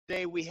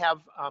Today we have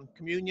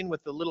communion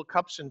with the little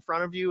cups in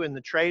front of you in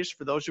the trays.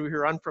 For those of you who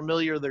are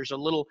unfamiliar, there's a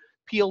little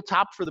peel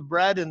top for the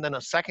bread and then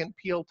a second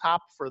peel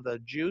top for the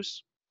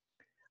juice.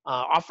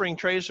 Offering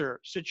trays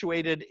are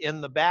situated in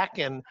the back,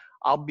 and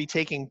I'll be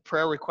taking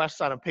prayer requests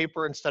on a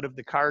paper instead of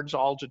the cards,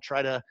 all to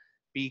try to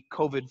be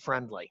COVID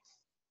friendly.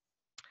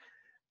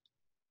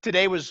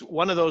 Today was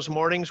one of those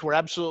mornings where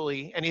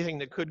absolutely anything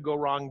that could go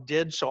wrong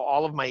did, so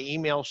all of my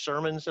email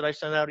sermons that I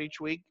send out each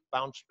week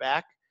bounced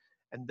back.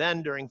 And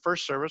then during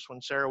first service,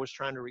 when Sarah was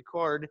trying to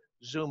record,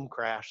 Zoom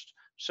crashed.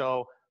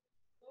 So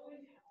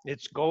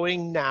it's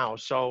going now.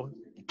 So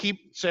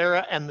keep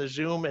Sarah and the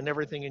Zoom and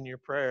everything in your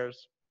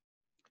prayers.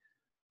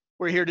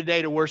 We're here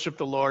today to worship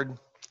the Lord.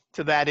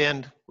 To that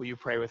end, will you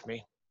pray with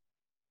me?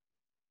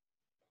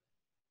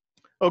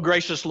 Oh,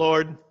 gracious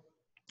Lord,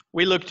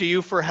 we look to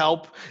you for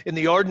help in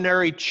the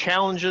ordinary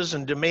challenges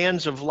and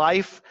demands of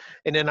life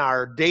and in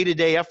our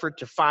day-to-day effort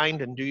to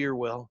find and do your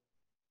will.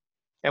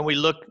 And we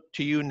look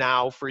to you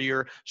now for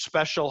your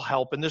special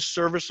help in this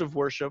service of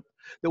worship,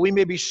 that we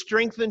may be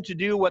strengthened to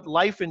do what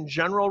life in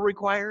general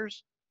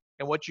requires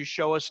and what you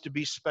show us to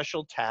be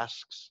special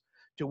tasks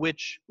to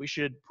which we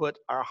should put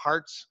our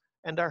hearts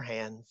and our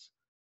hands.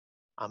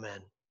 Amen.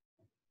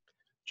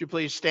 Would you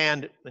please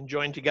stand and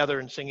join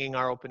together in singing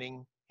our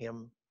opening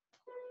hymn?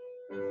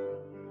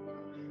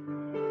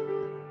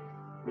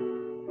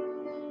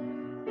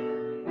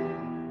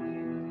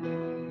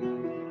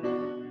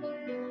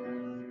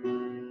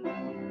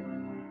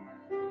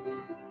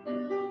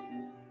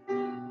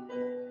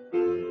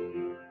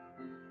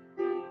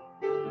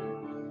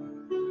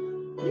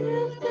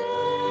 Give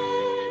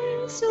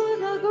thanks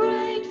with a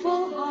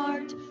grateful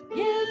heart.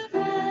 Give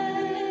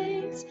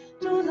thanks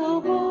to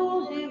the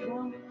Holy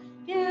One.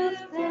 Give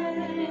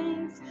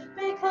thanks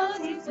because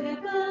He's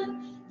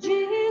given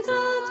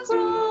Jesus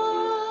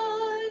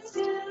Christ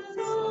His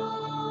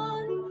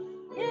Son.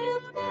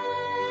 Give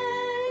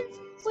thanks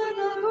with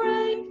a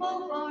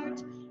grateful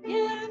heart.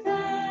 Give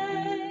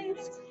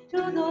thanks to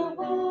the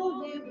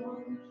Holy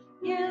One.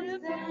 Give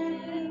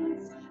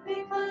thanks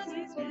because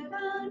He's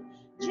given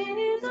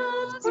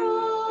Jesus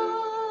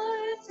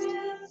Christ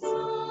His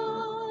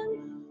Son.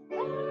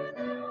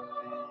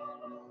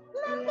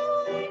 Let the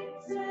weak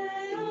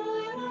say, I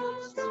am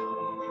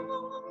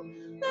strong.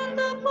 Let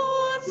the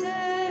poor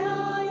say, I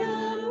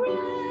am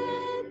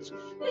rich,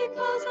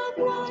 because of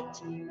what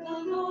the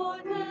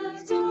Lord has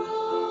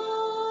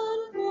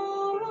done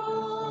for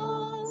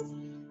us.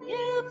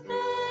 Give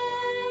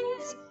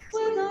thanks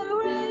with a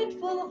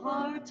grateful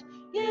heart.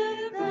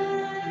 Give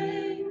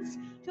thanks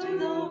to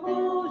the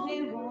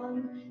Holy One.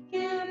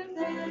 Give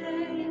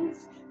thanks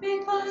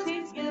because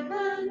He's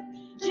given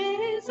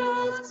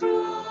Jesus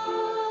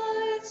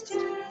Christ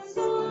His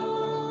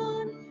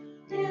Son.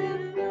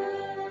 Give thanks.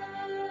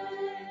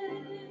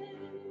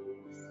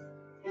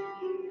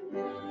 Give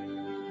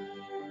thanks.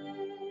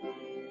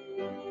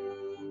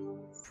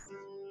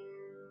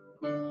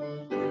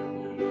 Hallelujah.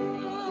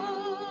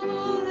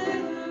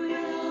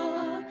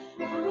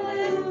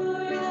 Hallelujah.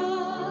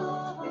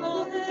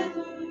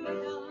 Hallelujah.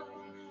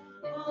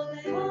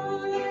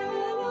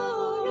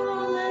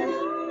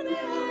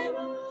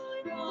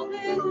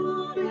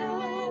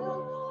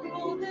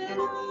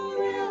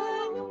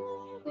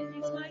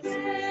 He's my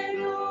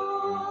Savior,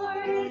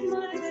 He's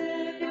my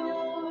Savior,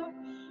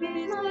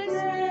 He's my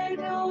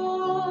Savior,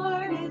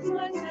 He's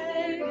my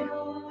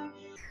Savior,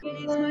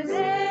 He's my Savior, He's my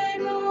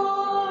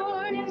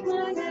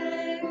Savior,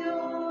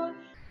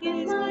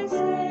 He's my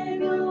Savior,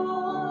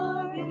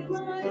 He's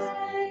my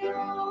Savior.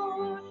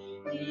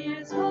 He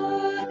is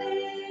worthy,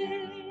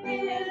 He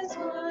is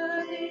worthy,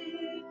 He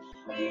is worthy,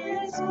 He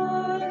is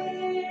worthy,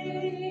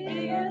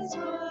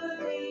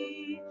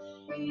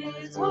 He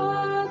is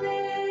worthy,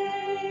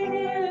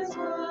 He is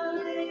worthy,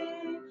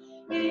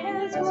 He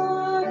is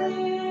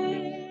worthy,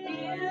 He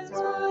is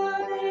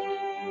worthy.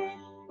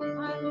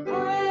 I will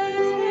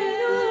praise Him,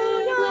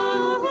 I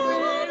will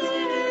praise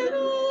Him,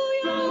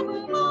 I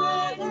will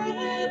praise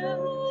Him,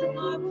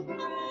 I will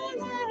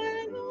praise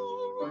Him,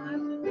 I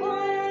will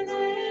praise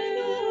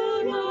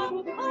Him, I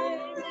will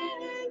praise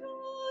Him,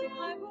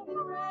 I will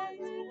praise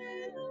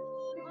Him,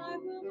 I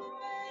will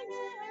praise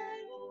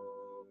Him.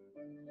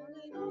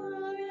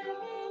 Hallelujah,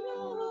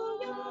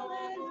 hallelujah,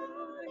 hallelujah,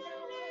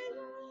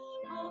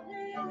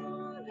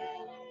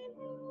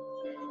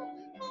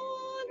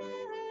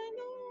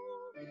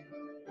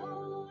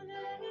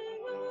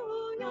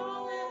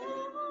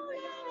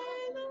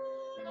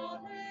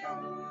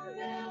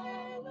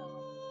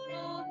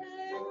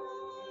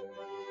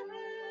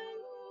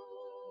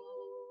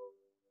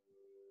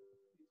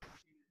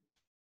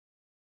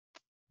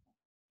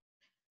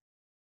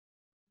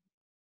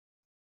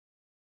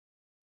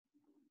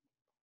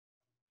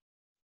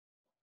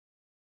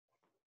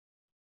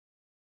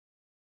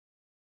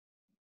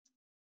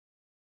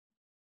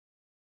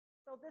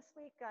 So this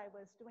week I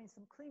was doing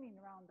some cleaning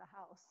around the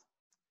house.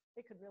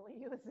 They could really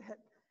use it.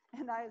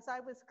 And as I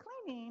was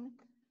cleaning,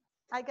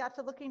 I got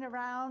to looking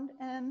around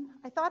and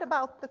I thought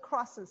about the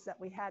crosses that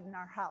we had in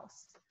our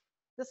house.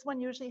 This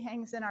one usually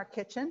hangs in our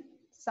kitchen.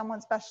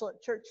 Someone special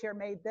at church here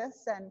made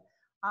this, and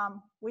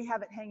we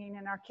have it hanging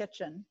in our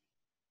kitchen.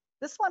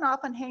 This one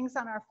often hangs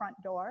on our front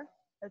door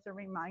as a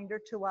reminder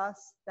to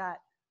us that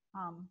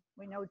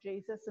we know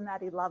Jesus and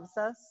that he loves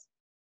us.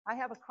 I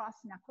have a cross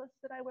necklace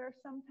that I wear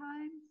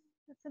sometimes.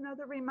 It's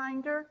another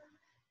reminder.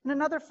 And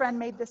another friend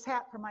made this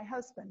hat for my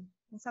husband.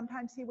 And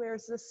sometimes he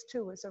wears this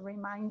too as a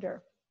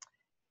reminder.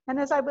 And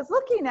as I was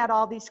looking at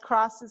all these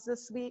crosses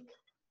this week,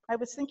 I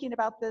was thinking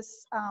about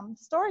this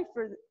story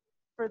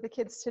for the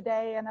kids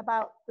today and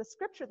about the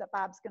scripture that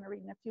Bob's going to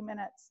read in a few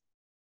minutes.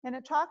 And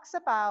it talks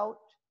about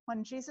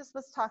when Jesus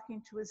was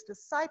talking to his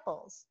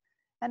disciples.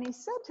 And he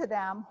said to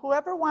them,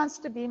 whoever wants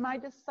to be my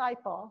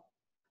disciple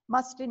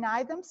must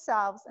deny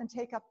themselves and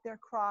take up their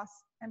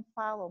cross and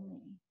follow me.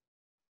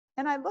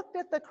 And I looked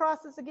at the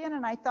crosses again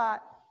and I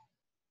thought,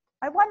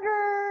 I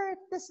wonder if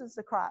this is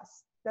the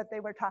cross that they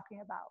were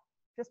talking about.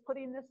 Just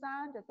putting this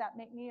on, does that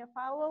make me a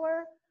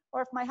follower?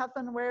 Or if my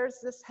husband wears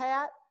this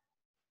hat,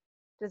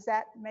 does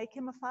that make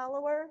him a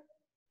follower?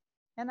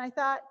 And I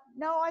thought,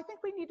 no, I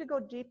think we need to go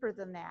deeper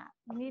than that.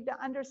 We need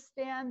to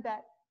understand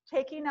that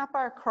taking up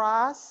our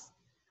cross,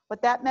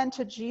 what that meant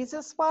to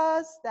Jesus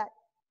was that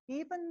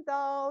even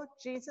though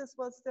Jesus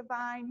was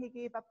divine, he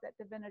gave up that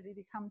divinity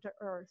to come to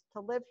earth,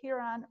 to live here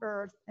on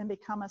earth and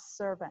become a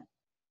servant.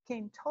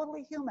 Came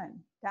totally human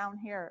down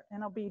here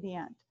and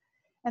obedient.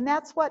 And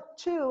that's what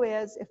too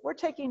is, if we're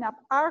taking up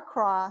our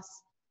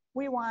cross,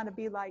 we want to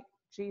be like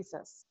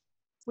Jesus.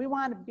 We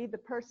want to be the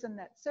person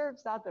that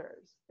serves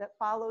others, that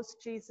follows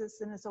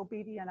Jesus and is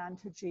obedient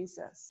unto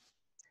Jesus.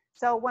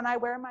 So when I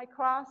wear my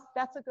cross,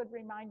 that's a good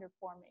reminder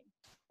for me.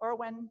 Or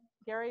when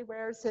Gary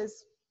wears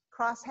his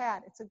cross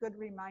hat, it's a good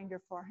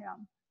reminder for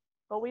him.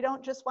 But we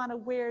don't just want to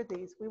wear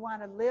these. We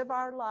want to live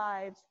our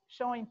lives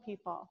showing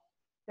people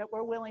that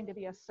we're willing to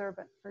be a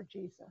servant for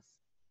Jesus.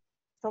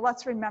 So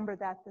let's remember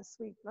that this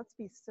week. Let's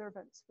be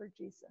servants for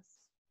Jesus.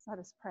 Let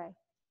us pray.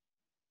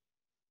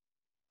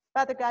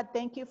 Father God,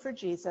 thank you for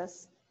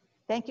Jesus.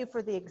 Thank you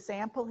for the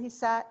example he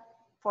set,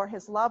 for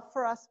his love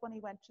for us when he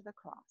went to the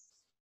cross.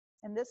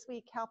 And this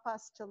week, help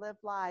us to live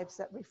lives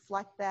that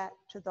reflect that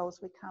to those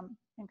we come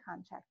in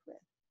contact with.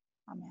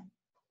 Amen.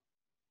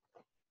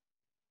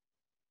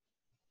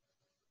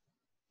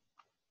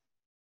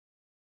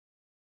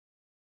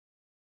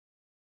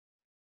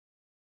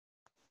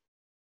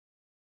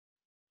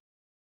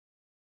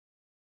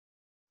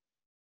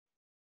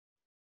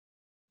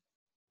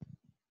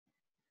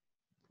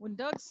 When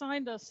Doug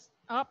signed us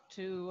up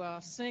to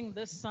sing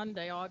this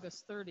Sunday,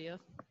 August 30th,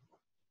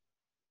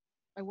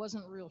 I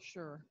wasn't real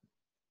sure.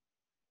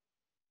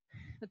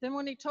 But then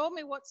when he told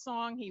me what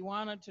song he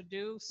wanted to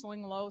do,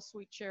 Swing Low,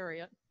 Sweet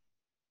Chariot,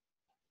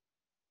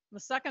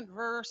 the second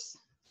verse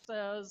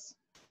says,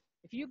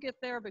 if you get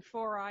there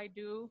before I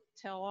do,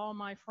 tell all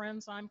my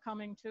friends I'm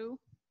coming too.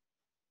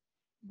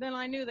 Then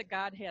I knew that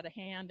God had a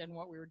hand in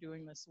what we were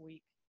doing this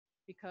week.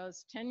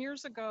 Because 10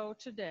 years ago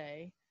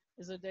today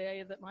is a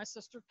day that my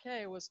sister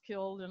Kay was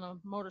killed in a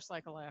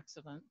motorcycle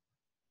accident.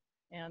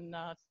 And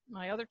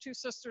my other two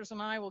sisters and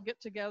I will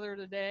get together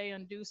today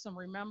and do some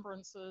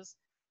remembrances,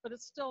 but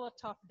it's still a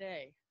tough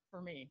day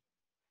for me.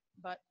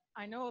 But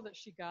I know that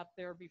she got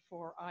there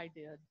before I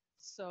did.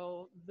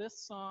 So this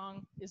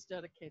song is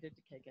dedicated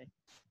to KK.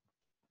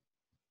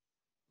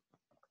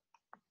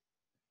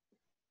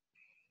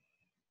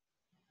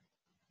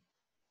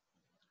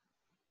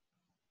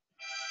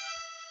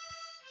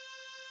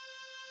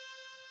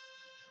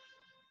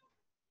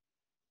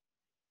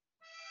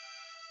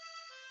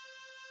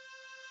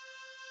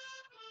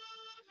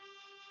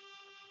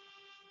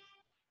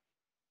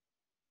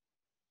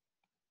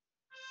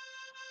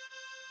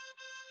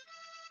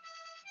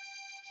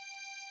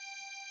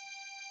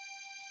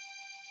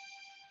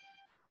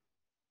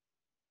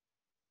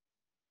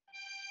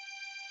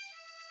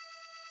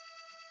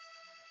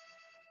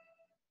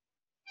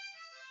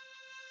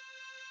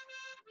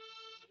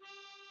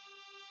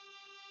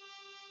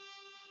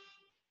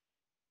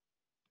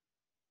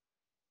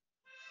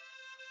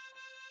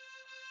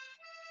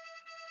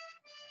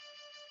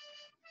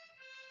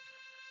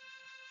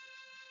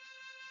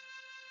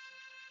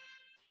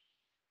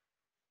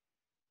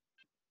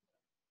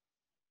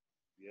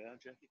 Yeah,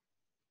 Jackie?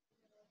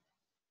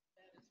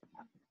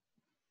 I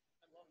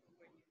love the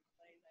way you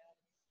play that.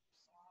 It's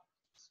soft.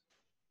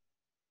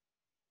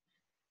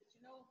 But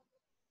you know,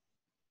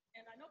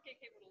 and I know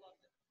KK would have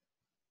loved it.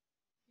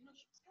 You know,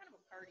 she's kind of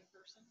a party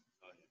person.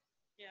 Oh,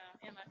 yeah.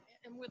 Yeah,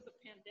 and with the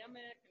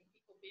pandemic and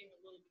people being a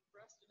little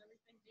depressed and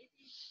everything,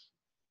 maybe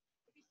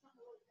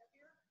something a little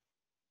heavier.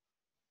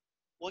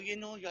 Well,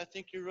 I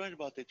think you're right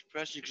about the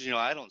depression because,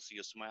 I don't see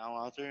a smile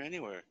out there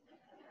anywhere.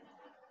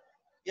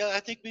 Yeah,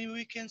 I think maybe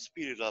we can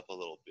speed it up a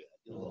little bit.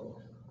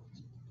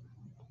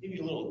 Maybe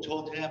a little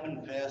toe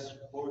tapping past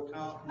 4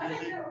 count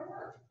music.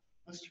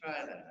 Let's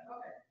try that.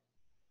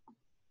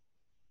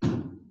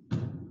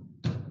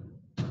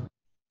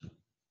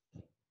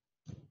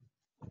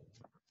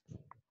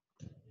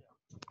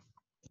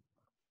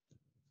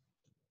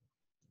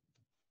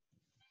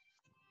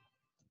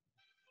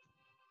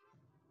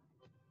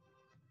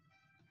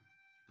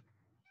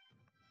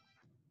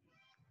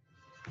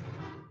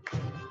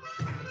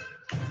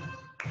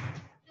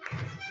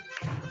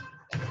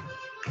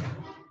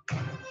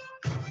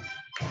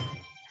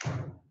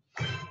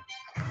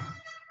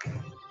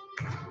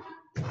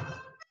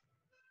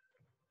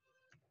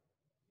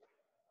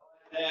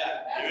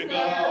 we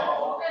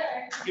go.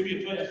 Give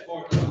me a twist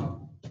for it.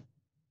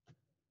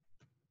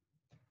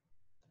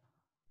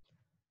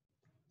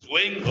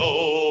 Swing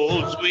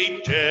low,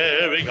 sweet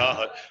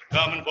chariot,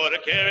 coming for to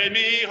carry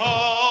me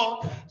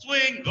home.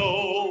 Swing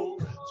low,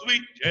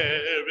 sweet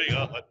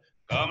chariot,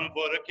 coming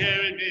for to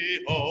carry me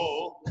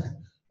home.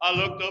 I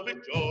looked up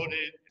at Jordan,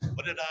 and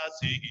what did I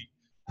see?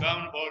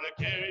 Coming for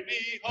to carry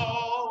me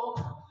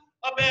home.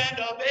 A band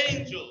of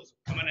angels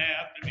coming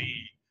after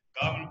me,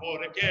 coming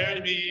for to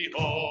carry me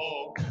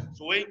home.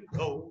 Swing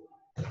low,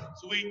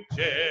 sweet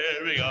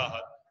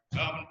chariot,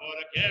 coming for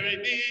to carry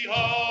me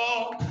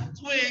home.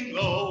 Swing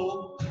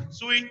low,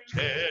 sweet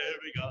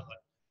chariot,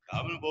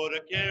 coming for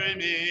to carry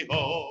me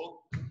home.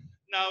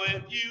 Now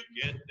if you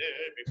get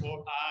there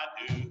before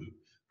I do,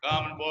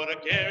 coming for to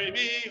carry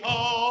me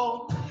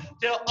home.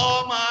 Tell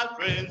all my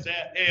friends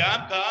that, hey,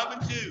 I'm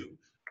coming too,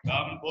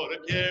 coming for to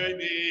carry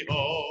me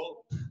home.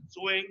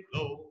 Swing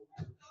low,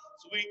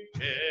 sweet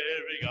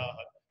chariot,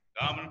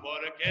 coming for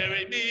to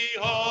carry me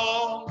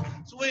home.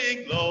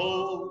 Swing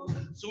low,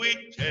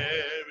 sweet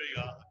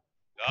chariot,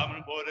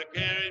 coming for to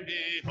carry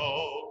me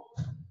home.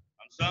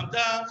 I'm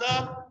sometimes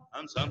up,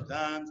 I'm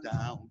sometimes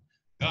down,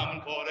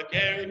 coming for to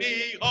carry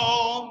me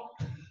home.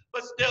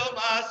 But still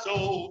my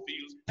soul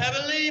feels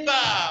heavily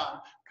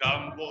bound,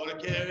 coming for to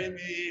carry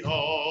me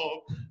home.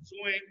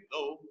 Swing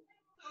low,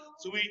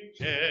 sweet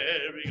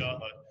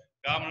chariot,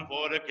 coming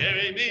for to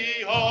carry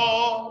me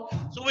home.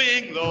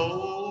 Swing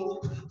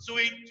low,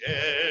 sweet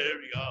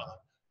chariot,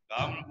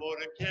 coming for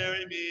to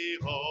carry me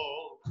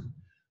home.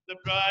 The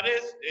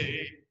brightest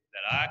day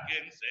that I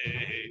can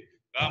say,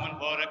 coming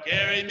for to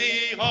carry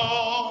me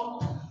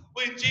home.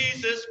 When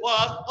Jesus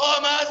washed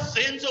all my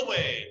sins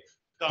away,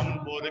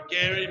 coming for to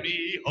carry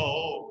me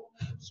home.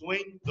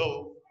 Swing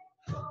low,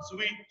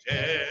 sweet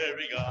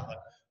chariot,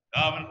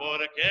 coming for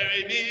to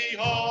carry me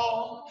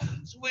home.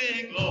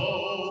 Swing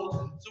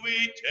low,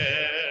 sweet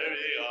chariot.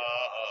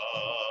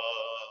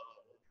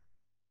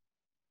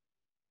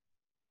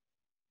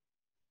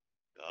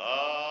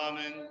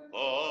 Coming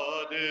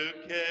for to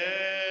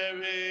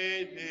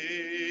carry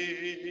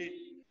me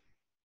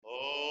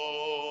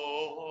home.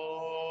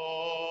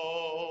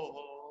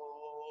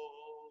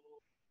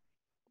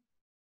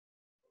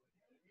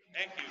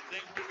 Thank you.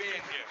 Thanks for being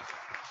here.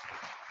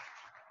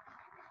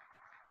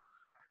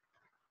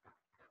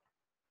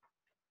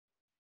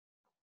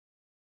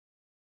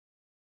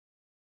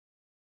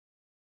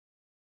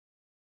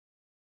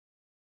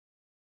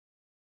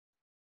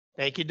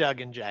 Thank you, Doug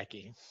and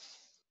Jackie.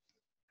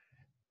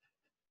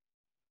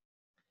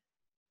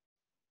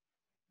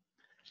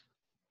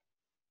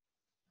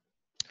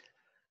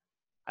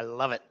 I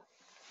love it.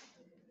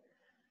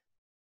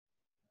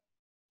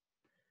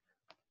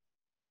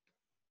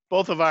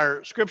 Both of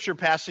our scripture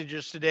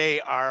passages today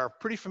are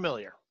pretty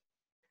familiar.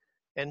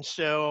 And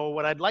so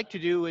what I'd like to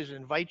do is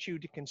invite you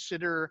to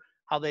consider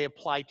how they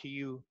apply to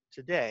you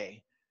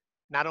today.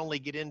 Not only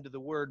get into the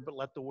word, but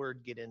let the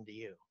word get into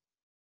you.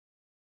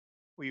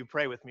 Will you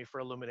pray with me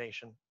for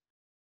illumination?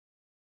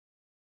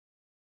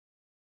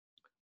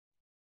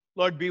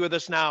 Lord, be with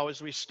us now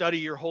as we study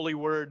your holy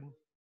word.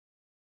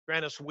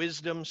 Grant us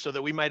wisdom so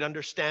that we might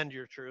understand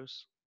your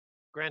truths.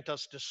 Grant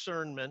us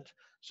discernment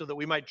so that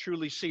we might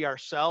truly see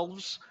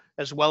ourselves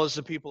as well as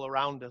the people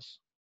around us.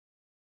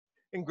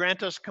 And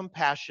grant us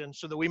compassion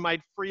so that we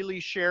might freely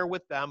share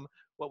with them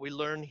what we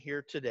learn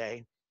here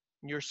today.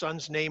 In your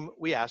Son's name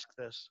we ask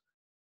this.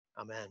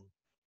 Amen.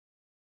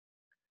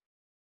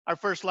 Our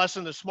first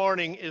lesson this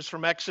morning is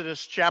from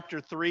Exodus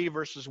chapter 3,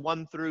 verses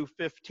 1 through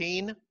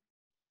 15.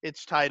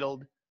 It's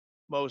titled,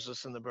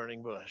 Moses and the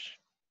Burning Bush.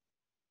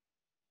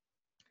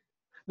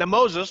 Now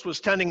Moses was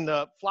tending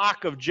the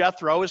flock of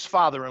Jethro, his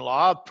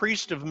father-in-law, a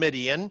priest of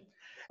Midian,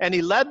 and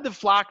he led the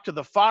flock to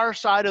the far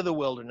side of the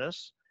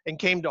wilderness and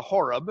came to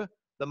Horeb,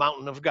 the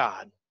mountain of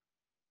God.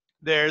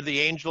 There the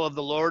angel of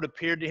the Lord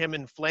appeared to him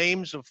in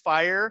flames of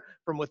fire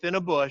from within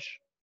a bush.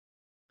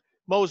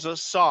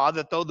 Moses saw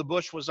that though the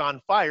bush was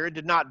on fire, it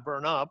did not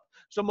burn up.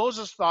 So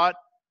Moses thought,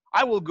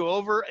 I will go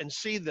over and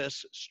see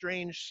this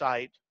strange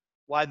sight,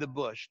 why the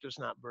bush does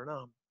not burn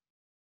up.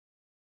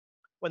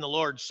 When the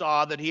Lord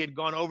saw that he had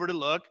gone over to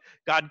look,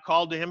 God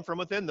called to him from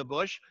within the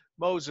bush,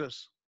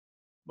 Moses,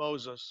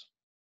 Moses.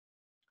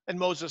 And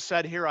Moses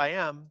said, Here I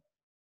am.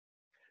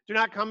 Do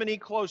not come any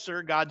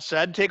closer, God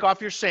said. Take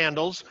off your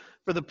sandals,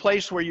 for the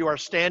place where you are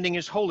standing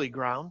is holy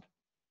ground.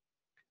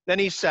 Then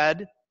he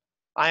said,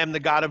 I am the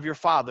God of your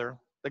father,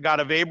 the God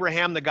of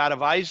Abraham, the God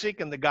of Isaac,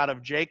 and the God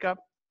of Jacob.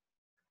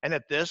 And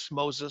at this,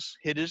 Moses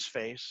hid his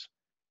face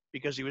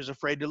because he was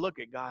afraid to look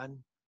at God.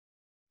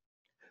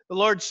 The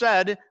Lord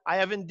said, I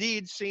have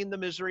indeed seen the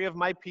misery of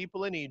my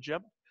people in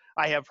Egypt.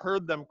 I have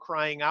heard them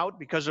crying out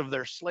because of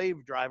their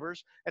slave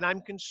drivers, and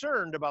I'm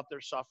concerned about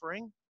their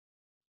suffering.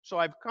 So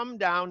I've come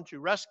down to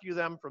rescue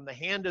them from the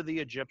hand of the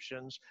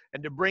Egyptians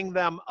and to bring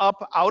them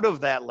up out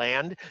of that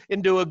land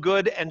into a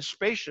good and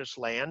spacious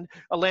land,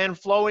 a land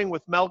flowing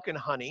with milk and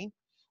honey,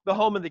 the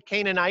home of the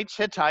Canaanites,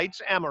 Hittites,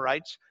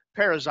 Amorites,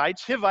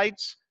 Perizzites,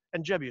 Hivites,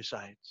 and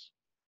Jebusites.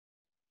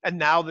 And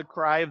now the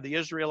cry of the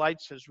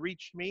Israelites has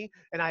reached me,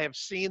 and I have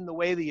seen the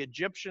way the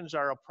Egyptians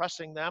are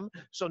oppressing them.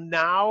 So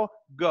now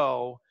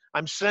go.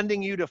 I'm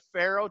sending you to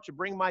Pharaoh to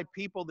bring my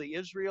people, the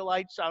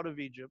Israelites, out of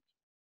Egypt.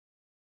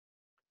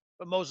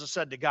 But Moses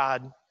said to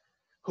God,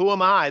 who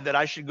am I that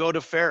I should go to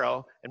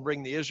Pharaoh and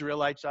bring the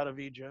Israelites out of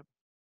Egypt?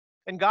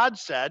 And God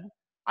said,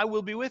 I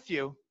will be with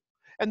you.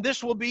 And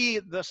this will be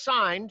the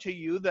sign to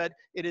you that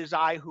it is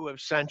I who have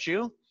sent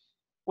you.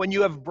 When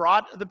you have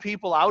brought the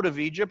people out of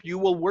Egypt, you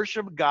will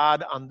worship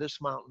God on this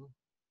mountain.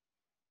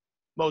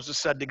 Moses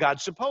said to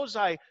God, suppose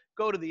I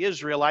go to the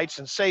Israelites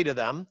and say to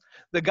them,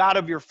 the God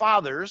of your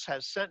fathers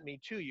has sent me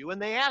to you, and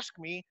they ask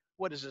me,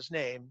 what is his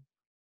name?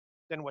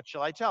 Then what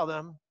shall I tell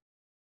them?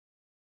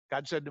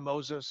 God said to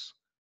Moses,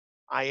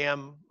 I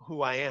am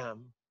who I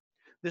am.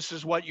 This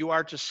is what you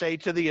are to say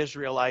to the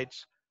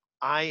Israelites,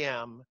 I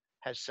am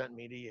has sent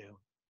me to you.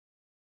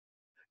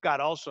 God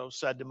also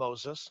said to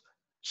Moses,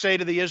 say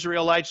to the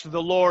Israelites,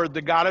 the Lord,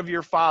 the God of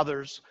your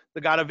fathers,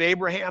 the God of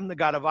Abraham, the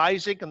God of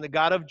Isaac, and the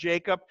God of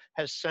Jacob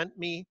has sent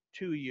me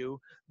to you.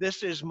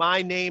 This is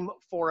my name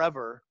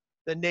forever,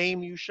 the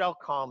name you shall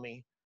call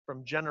me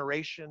from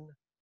generation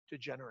to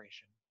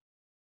generation.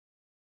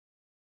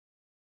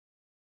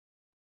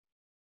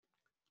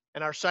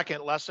 And our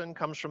second lesson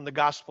comes from the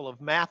Gospel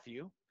of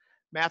Matthew.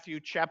 Matthew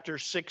chapter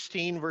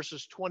 16,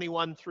 verses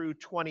 21 through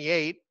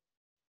 28.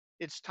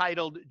 It's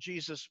titled,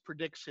 Jesus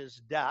Predicts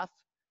His Death.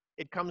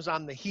 It comes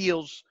on the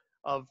heels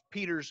of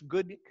Peter's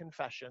good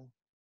confession.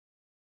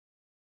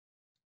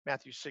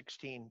 Matthew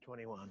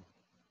 16:21.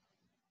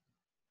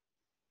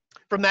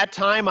 From that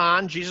time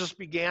on, Jesus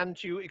began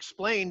to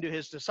explain to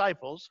his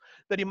disciples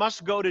that he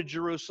must go to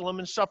Jerusalem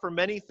and suffer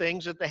many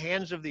things at the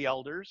hands of the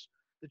elders,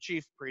 the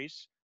chief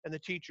priests, and the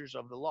teachers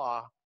of the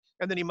law,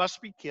 and that he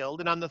must be killed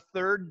and on the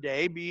third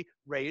day be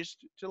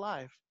raised to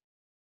life.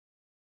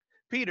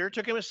 Peter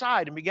took him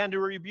aside and began to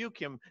rebuke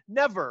him.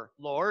 Never,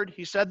 Lord,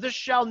 he said, this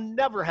shall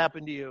never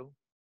happen to you.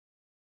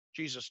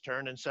 Jesus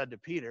turned and said to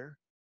Peter,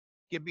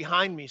 get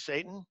behind me,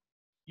 Satan.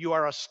 You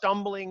are a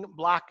stumbling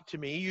block to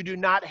me. You do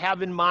not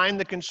have in mind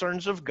the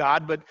concerns of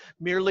God, but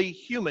merely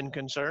human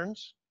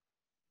concerns.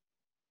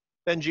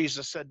 Then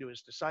Jesus said to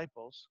his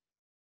disciples,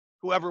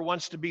 whoever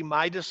wants to be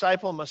my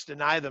disciple must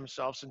deny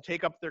themselves and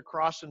take up their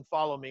cross and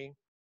follow me.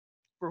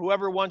 For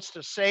whoever wants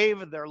to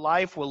save their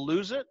life will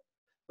lose it,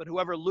 but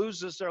whoever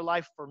loses their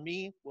life for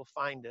me will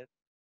find it.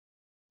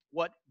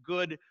 What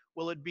good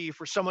will it be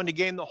for someone to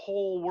gain the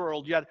whole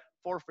world, yet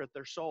forfeit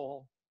their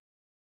soul?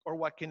 Or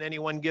what can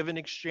anyone give in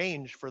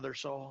exchange for their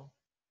soul?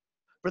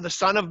 For the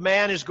Son of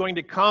Man is going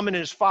to come in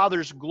his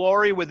Father's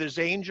glory with his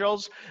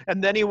angels,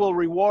 and then he will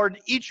reward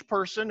each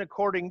person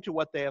according to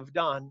what they have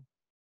done.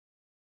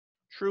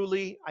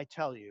 Truly, I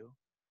tell you,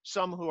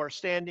 some who are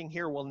standing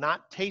here will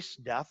not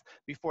taste death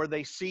before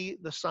they see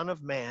the Son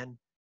of Man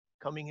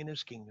coming in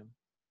his kingdom.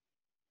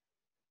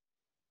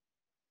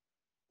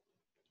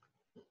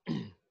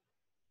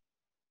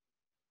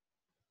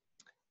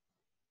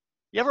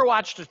 You ever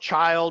watched a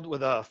child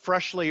with a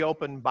freshly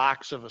opened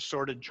box of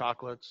assorted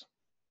chocolates?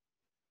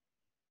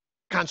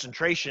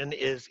 Concentration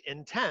is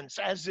intense,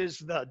 as is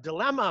the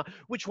dilemma.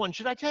 Which one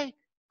should I take?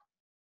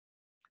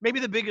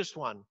 Maybe the biggest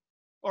one,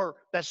 or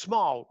that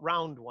small,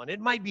 round one. It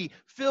might be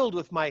filled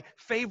with my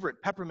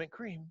favorite peppermint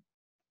cream.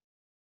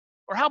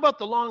 Or how about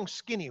the long,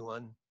 skinny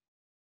one?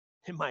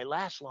 It might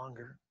last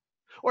longer.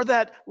 Or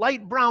that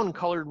light brown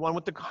colored one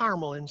with the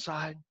caramel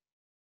inside.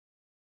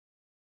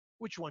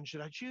 Which one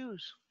should I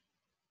choose?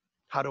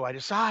 How do I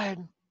decide?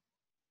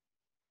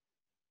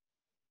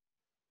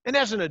 And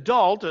as an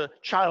adult, a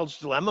child's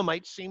dilemma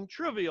might seem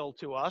trivial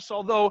to us,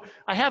 although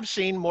I have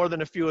seen more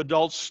than a few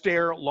adults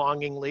stare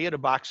longingly at a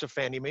box of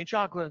Fannie Mae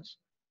chocolates.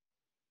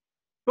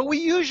 But we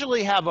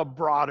usually have a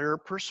broader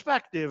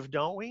perspective,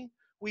 don't we?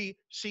 We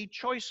see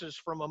choices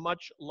from a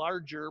much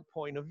larger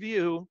point of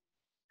view.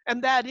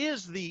 And that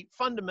is the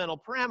fundamental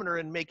parameter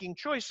in making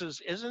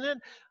choices, isn't it?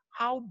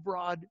 How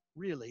broad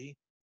really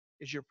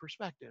is your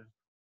perspective?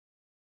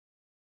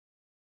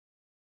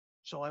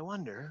 So I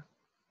wonder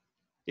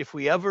if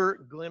we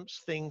ever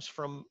glimpse things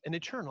from an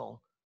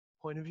eternal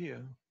point of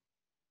view.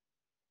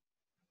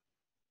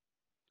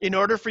 In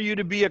order for you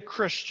to be a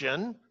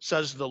Christian,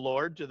 says the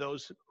Lord to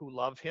those who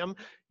love him,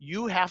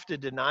 you have to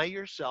deny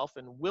yourself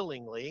and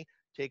willingly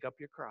take up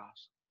your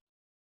cross.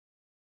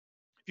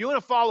 If you want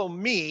to follow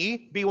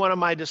me, be one of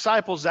my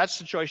disciples, that's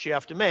the choice you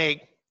have to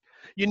make.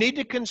 You need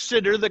to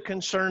consider the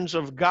concerns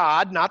of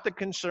God, not the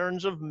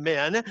concerns of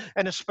men,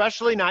 and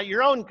especially not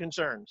your own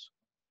concerns.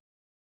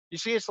 You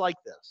see, it's like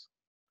this.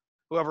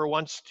 Whoever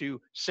wants to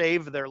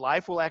save their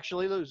life will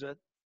actually lose it.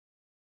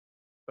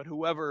 But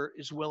whoever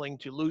is willing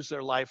to lose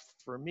their life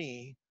for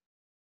me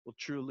will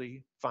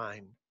truly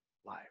find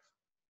life.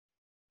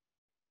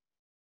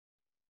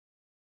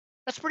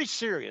 That's pretty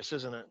serious,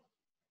 isn't it?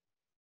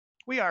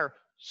 We are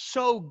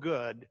so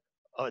good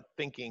at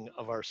thinking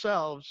of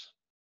ourselves.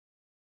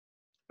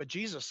 But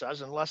Jesus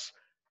says, unless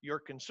your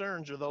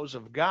concerns are those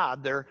of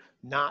God, they're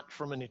not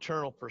from an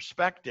eternal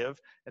perspective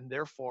and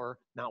therefore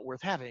not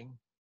worth having.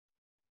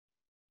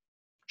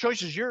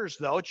 Choice is yours,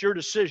 though. It's your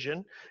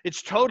decision.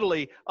 It's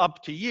totally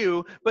up to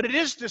you. But it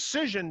is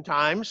decision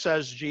time,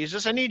 says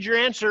Jesus. I need your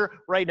answer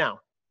right now.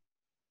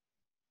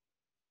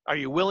 Are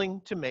you willing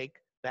to make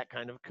that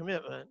kind of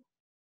commitment?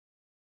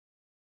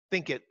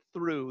 Think it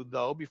through,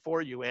 though,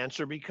 before you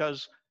answer,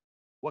 because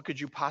what could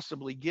you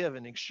possibly give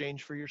in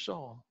exchange for your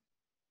soul?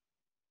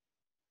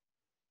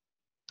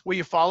 Will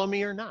you follow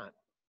me or not?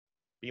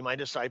 Be my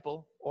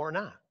disciple or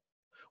not?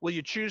 Will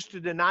you choose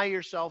to deny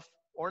yourself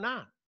or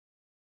not?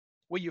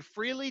 Will you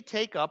freely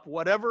take up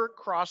whatever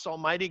cross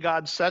Almighty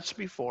God sets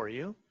before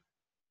you?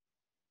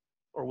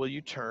 Or will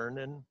you turn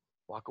and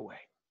walk away?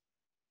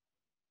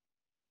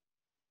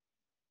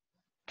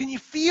 Can you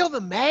feel the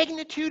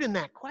magnitude in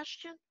that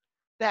question?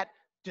 That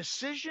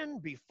decision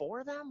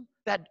before them?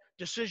 That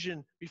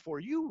decision before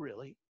you,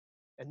 really,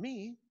 and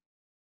me?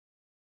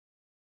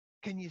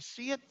 Can you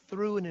see it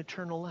through an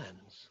eternal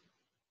lens?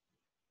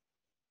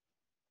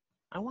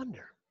 I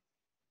wonder.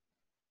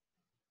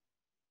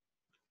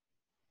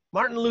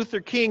 Martin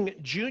Luther King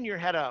Jr.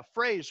 had a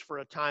phrase for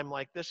a time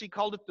like this. He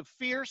called it the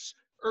fierce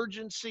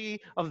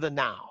urgency of the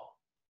now.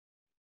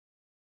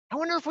 I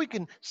wonder if we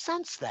can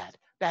sense that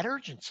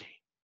urgency.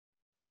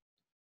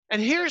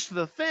 And here's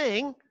the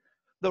thing.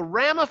 The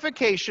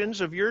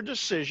ramifications of your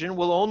decision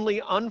will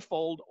only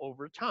unfold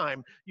over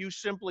time. You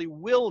simply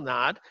will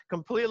not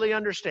completely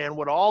understand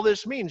what all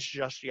this means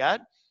just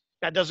yet.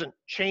 That doesn't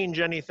change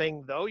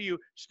anything, though. You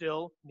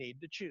still need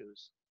to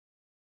choose.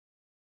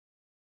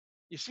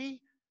 You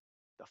see,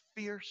 the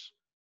fierce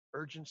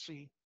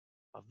urgency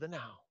of the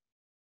now.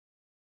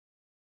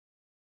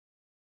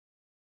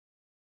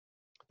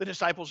 The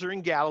disciples are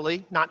in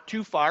Galilee, not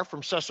too far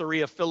from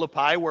Caesarea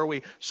Philippi, where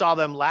we saw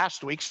them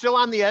last week, still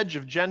on the edge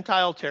of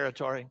Gentile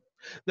territory.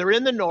 They're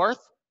in the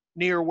north,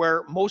 near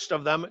where most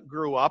of them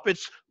grew up.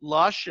 It's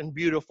lush and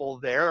beautiful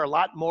there, a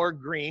lot more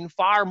green,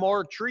 far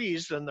more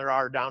trees than there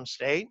are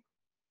downstate.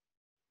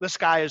 The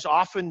sky is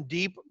often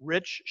deep,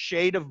 rich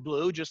shade of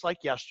blue, just like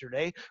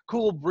yesterday.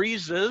 Cool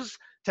breezes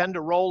tend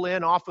to roll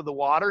in off of the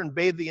water and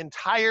bathe the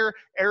entire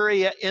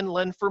area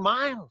inland for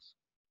miles.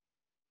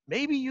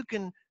 Maybe you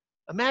can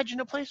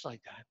imagine a place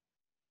like that.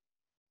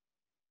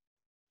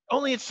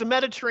 Only it's the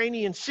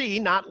Mediterranean Sea,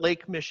 not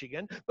Lake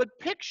Michigan. But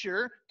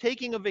picture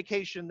taking a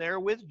vacation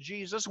there with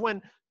Jesus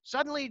when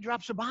suddenly he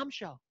drops a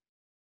bombshell.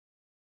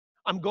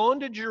 I'm going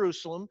to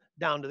Jerusalem,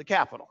 down to the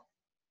capital.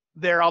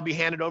 There I'll be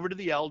handed over to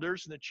the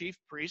elders and the chief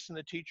priests and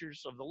the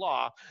teachers of the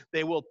law.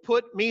 They will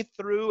put me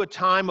through a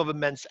time of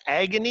immense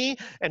agony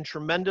and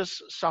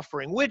tremendous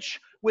suffering,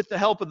 which, with the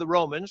help of the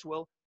Romans,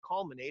 will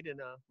culminate in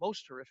a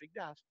most horrific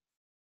death.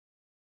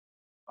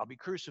 I'll be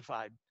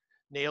crucified,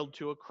 nailed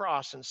to a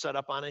cross and set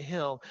up on a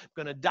hill. I'm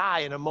going to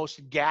die in a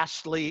most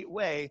ghastly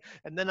way.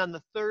 And then on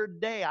the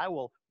third day, I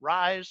will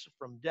rise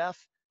from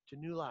death to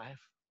new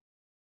life.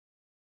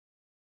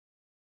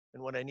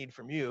 And what I need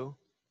from you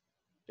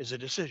is a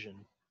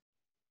decision.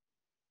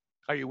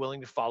 Are you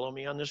willing to follow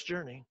me on this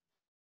journey?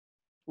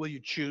 Will you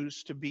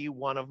choose to be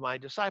one of my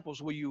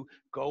disciples? Will you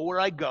go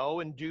where I go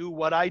and do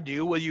what I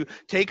do? Will you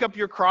take up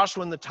your cross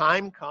when the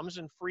time comes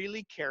and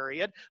freely carry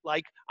it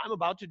like I'm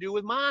about to do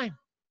with mine?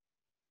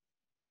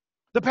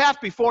 The path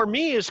before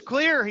me is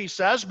clear, he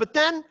says, but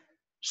then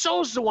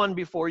so's the one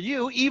before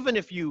you, even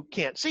if you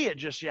can't see it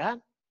just yet.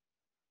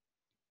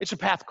 It's a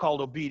path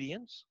called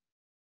obedience,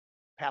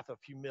 a path of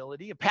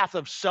humility, a path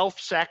of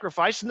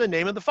self-sacrifice in the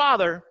name of the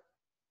Father.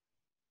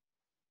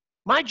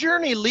 My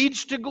journey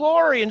leads to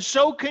glory, and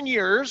so can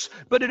yours,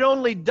 but it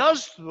only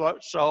does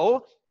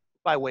so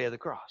by way of the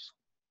cross.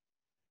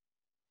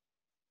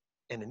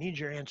 And I need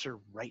your answer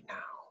right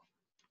now.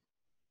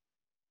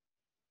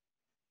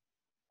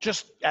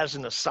 Just as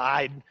an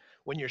aside,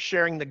 when you're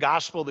sharing the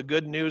gospel, the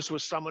good news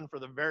with someone for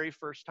the very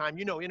first time,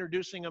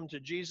 introducing them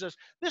to Jesus,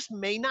 this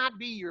may not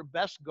be your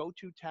best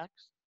go-to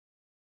text.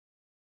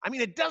 I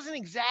mean, it doesn't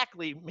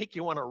exactly make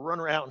you want to run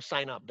around and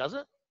sign up, does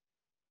it?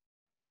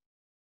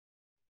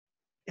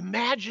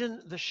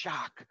 Imagine the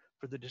shock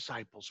for the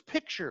disciples.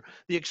 Picture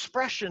the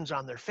expressions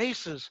on their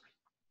faces.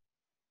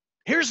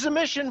 Here's the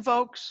mission,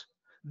 folks.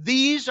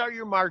 These are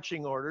your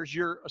marching orders.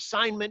 Your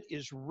assignment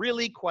is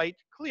really quite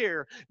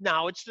clear.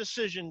 Now it's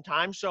decision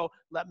time, so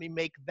let me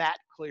make that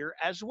clear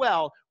as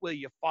well. Will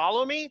you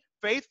follow me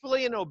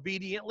faithfully and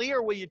obediently,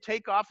 or will you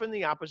take off in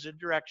the opposite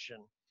direction?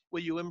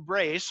 Will you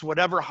embrace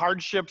whatever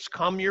hardships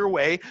come your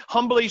way,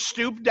 humbly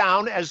stoop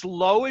down as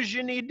low as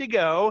you need to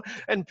go,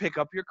 and pick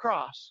up your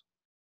cross?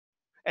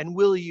 And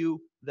will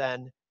you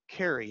then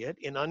carry it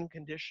in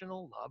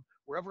unconditional love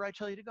wherever I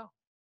tell you to go?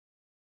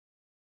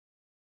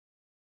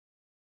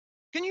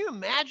 Can you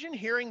imagine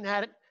hearing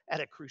that at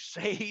a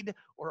crusade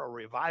or a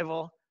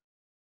revival?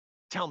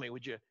 Tell me,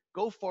 would you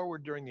go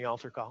forward during the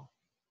altar call?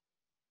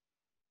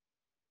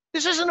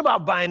 This isn't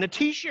about buying a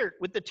t-shirt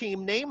with the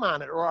team name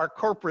on it or our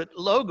corporate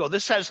logo.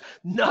 This has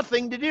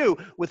nothing to do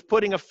with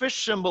putting a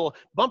fish symbol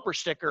bumper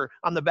sticker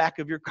on the back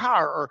of your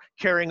car or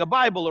carrying a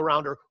Bible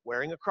around or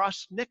wearing a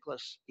cross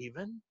necklace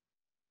even.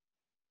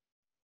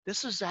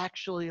 This is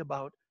actually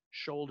about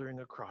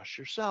shouldering a cross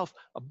yourself,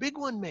 a big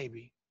one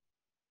maybe.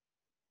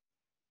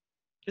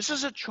 This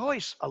is a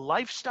choice, a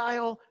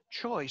lifestyle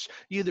choice.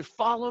 You either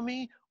follow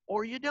me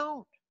or you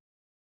don't.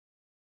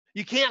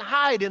 You can't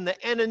hide in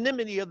the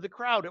anonymity of the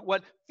crowd at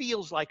what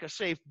feels like a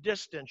safe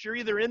distance. You're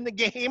either in the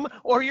game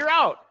or you're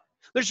out.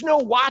 There's no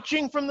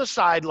watching from the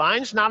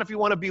sidelines, not if you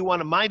want to be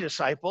one of my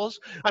disciples.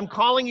 I'm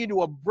calling you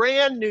to a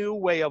brand new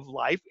way of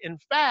life. In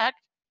fact,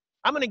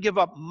 I'm going to give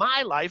up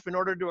my life in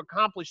order to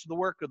accomplish the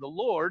work of the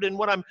Lord. And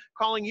what I'm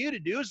calling you to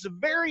do is the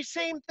very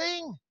same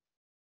thing.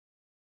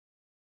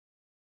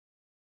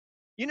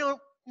 You know,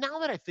 now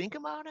that I think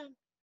about it,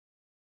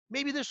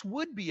 maybe this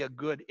would be a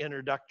good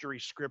introductory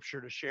scripture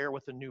to share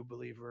with a new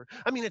believer.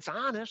 I mean, it's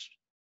honest,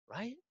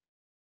 right?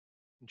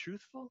 And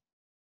truthful.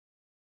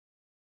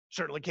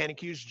 Certainly can't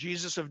accuse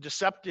Jesus of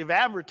deceptive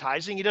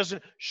advertising. He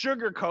doesn't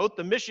sugarcoat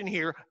the mission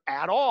here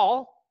at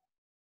all.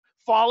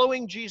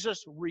 Following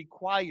Jesus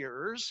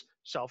requires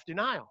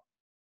self-denial,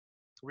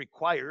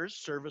 requires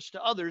service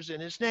to others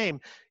in his name.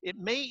 It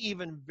may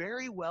even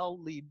very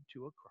well lead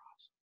to a cross.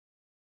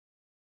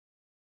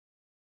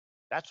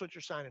 That's what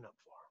you're signing up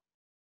for.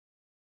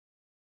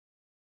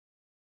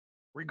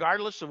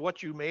 Regardless of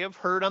what you may have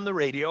heard on the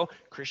radio,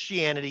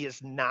 Christianity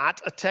is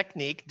not a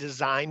technique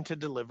designed to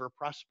deliver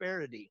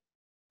prosperity,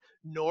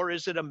 nor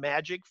is it a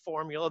magic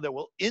formula that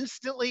will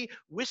instantly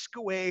whisk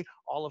away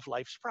all of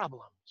life's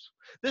problems.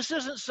 This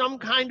isn't some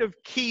kind of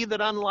key that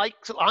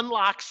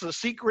unlocks the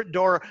secret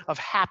door of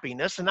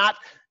happiness, and at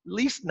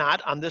least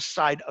not on this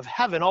side of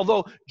heaven,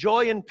 although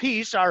joy and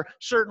peace are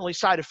certainly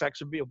side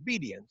effects of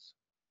obedience.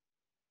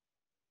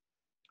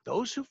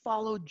 Those who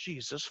follow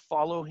Jesus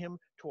follow him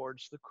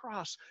towards the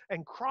cross.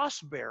 And cross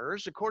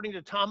bearers, according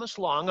to Thomas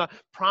Long, a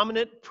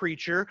prominent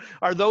preacher,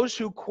 are those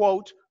who,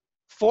 quote,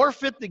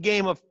 forfeit the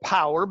game of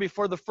power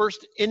before the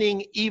first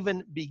inning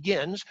even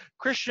begins.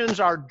 Christians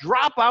are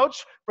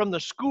dropouts from the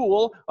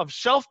school of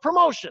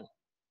self-promotion.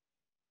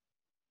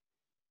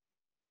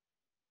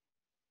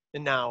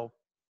 And now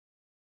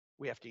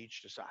we have to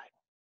each decide.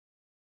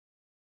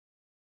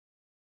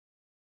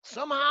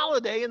 Some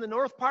holiday in the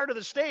north part of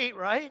the state,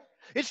 right?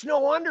 It's no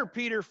wonder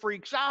Peter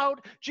freaks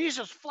out.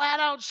 Jesus flat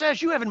out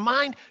says, you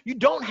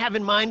don't have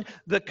in mind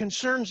the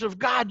concerns of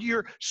God,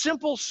 your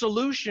simple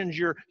solutions,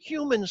 your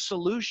human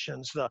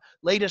solutions, the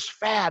latest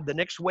fad, the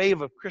next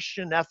wave of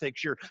Christian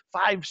ethics, your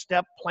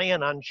 5-step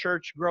plan on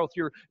church growth,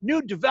 your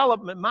new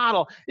development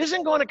model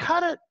isn't going to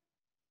cut it.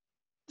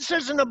 This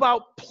isn't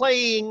about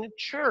playing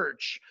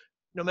church,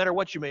 no matter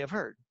what you may have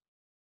heard.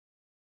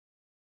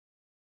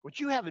 What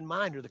you have in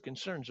mind are the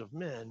concerns of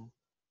men.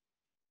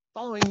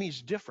 Following me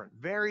is different,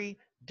 very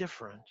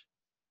different.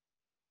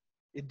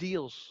 It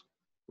deals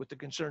with the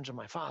concerns of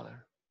my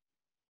Father.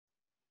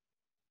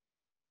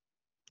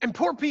 And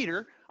poor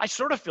Peter, I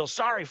sort of feel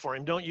sorry for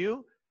him, don't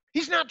you?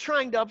 He's not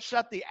trying to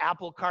upset the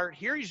apple cart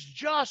here. He's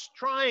just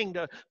trying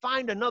to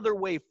find another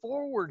way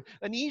forward,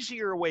 an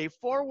easier way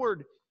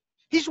forward.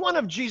 He's one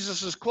of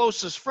Jesus's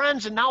closest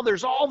friends, and now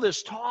there's all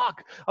this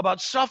talk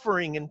about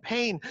suffering and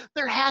pain.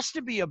 There has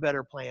to be a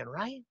better plan,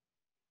 right?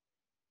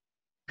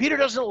 Peter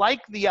doesn't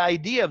like the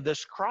idea of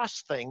this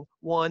cross thing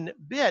one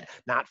bit,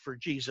 not for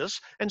Jesus,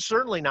 and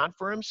certainly not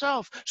for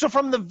himself. So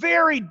from the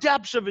very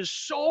depths of his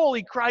soul,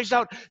 he cries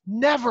out,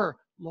 never,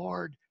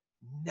 Lord,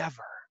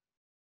 never.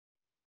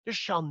 This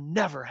shall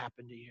never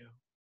happen to you.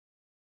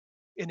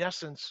 In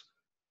essence,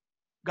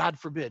 God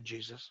forbid,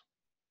 Jesus.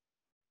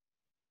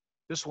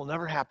 This will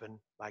never happen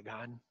by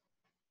God.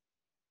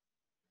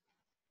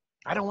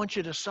 I don't want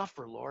you to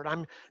suffer, Lord.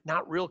 I'm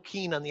not real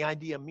keen on the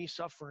idea of me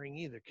suffering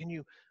either. Can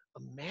you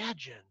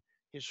imagine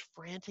his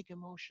frantic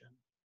emotion?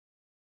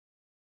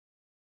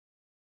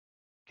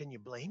 Can you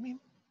blame him?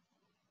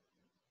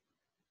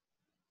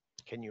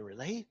 Can you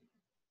relate?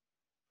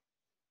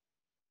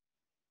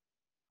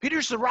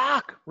 Peter's the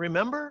rock,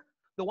 remember?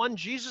 The one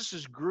Jesus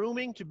is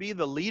grooming to be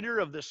the leader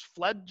of this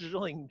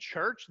fledgling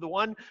church, the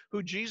one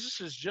who Jesus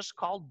has just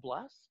called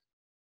blessed.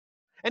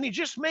 And he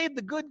just made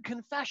the good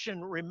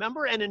confession,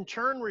 remember, and in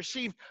turn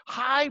received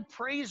high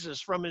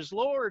praises from his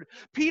Lord.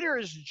 Peter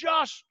is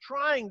just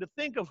trying to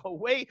think of a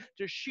way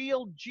to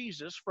shield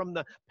Jesus from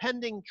the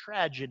pending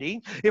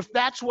tragedy. If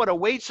that's what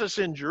awaits us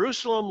in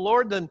Jerusalem,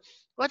 Lord, then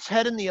let's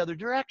head in the other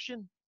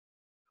direction.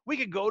 We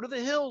could go to the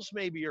hills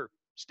maybe, or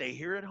stay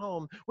here at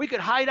home. We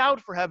could hide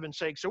out for heaven's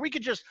sake, so we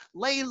could just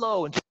lay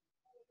low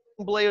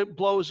until it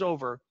blows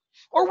over.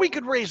 Or we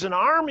could raise an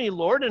army,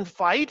 Lord, and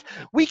fight.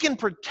 We can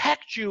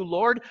protect you,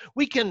 Lord.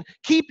 We can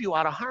keep you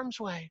out of harm's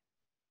way.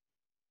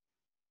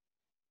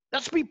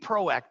 Let's be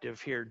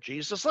proactive here,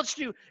 Jesus. Let's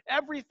do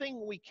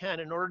everything we can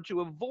in order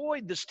to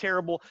avoid this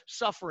terrible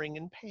suffering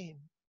and pain.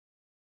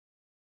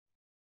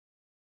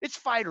 It's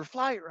fight or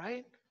flight,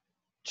 right?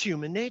 It's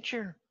human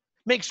nature.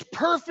 Makes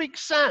perfect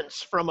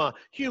sense from a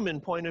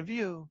human point of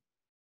view.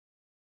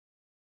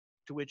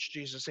 To which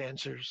Jesus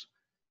answers,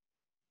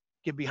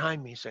 get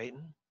behind me,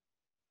 Satan.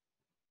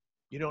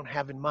 You don't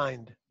have in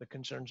mind the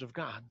concerns of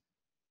God.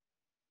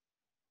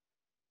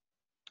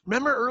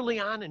 Remember early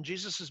on in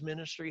Jesus'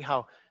 ministry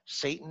how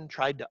Satan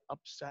tried to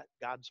upset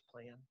God's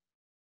plan?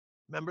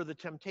 Remember the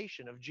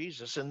temptation of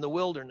Jesus in the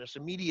wilderness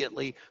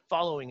immediately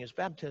following his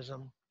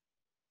baptism?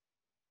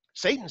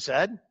 Satan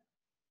said,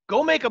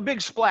 go make a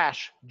big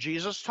splash,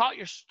 Jesus.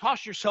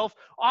 Toss yourself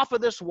off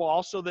of this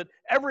wall so that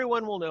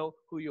everyone will know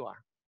who you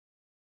are.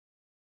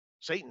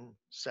 Satan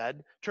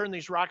said, turn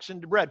these rocks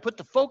into bread. Put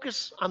the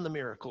focus on the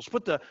miracles.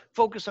 Put the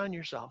focus on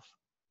yourself.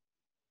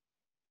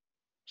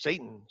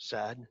 Satan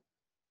said,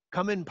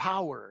 come in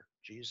power,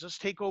 Jesus.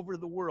 Take over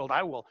the world.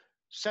 I will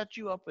set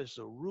you up as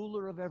the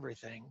ruler of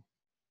everything.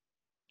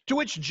 To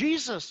which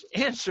Jesus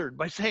answered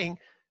by saying,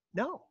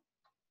 no.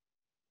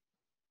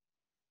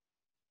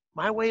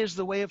 My way is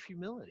the way of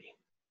humility.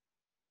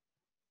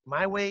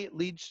 My way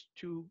leads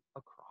to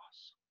a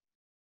cross.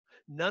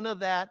 None of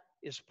that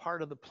is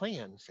part of the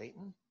plan,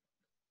 Satan.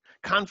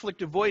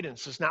 Conflict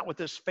avoidance is not what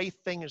this faith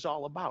thing is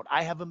all about.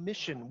 I have a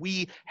mission.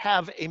 We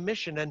have a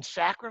mission, and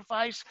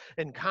sacrifice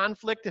and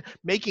conflict,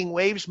 making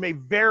waves may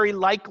very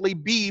likely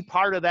be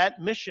part of that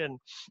mission.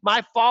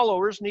 My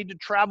followers need to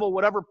travel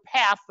whatever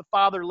path the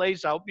Father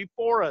lays out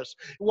before us.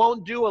 It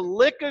won't do a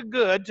lick of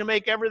good to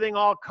make everything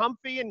all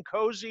comfy and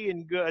cozy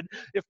and good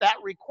if that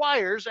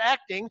requires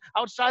acting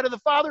outside of the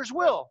Father's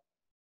will.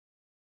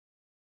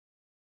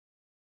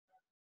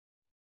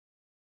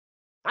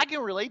 I can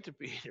relate to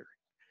Peter.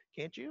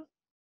 Can't you?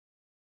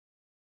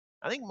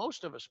 I think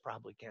most of us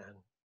probably can.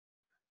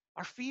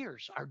 Our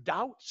fears, our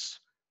doubts,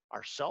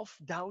 our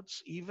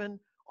self-doubts even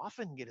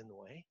often get in the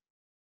way.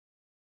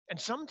 And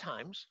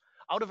sometimes,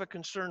 out of a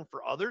concern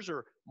for others,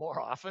 or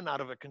more often out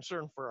of a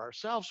concern for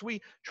ourselves,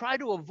 we try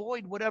to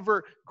avoid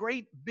whatever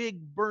great big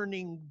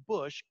burning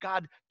bush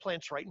God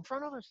plants right in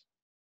front of us.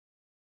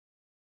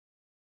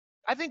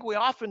 I think we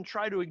often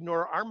try to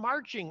ignore our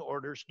marching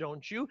orders,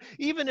 don't you?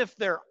 Even if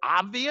they're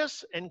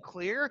obvious and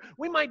clear,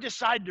 we might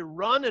decide to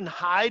run and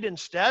hide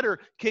instead, or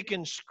kick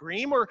and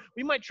scream, or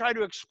we might try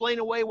to explain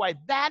away why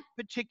that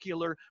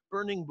particular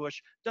burning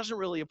bush doesn't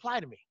really apply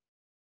to me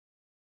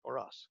or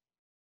us.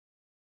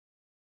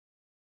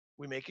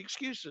 We make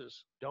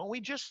excuses, don't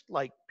we? Just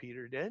like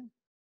Peter did.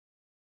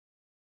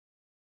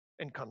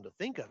 And come to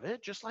think of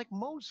it, just like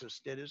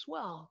Moses did as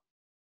well.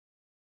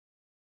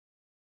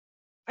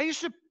 I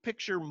used to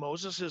picture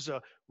Moses as a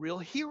real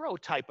hero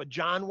type, a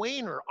John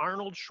Wayne or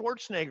Arnold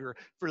Schwarzenegger,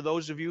 for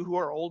those of you who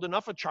are old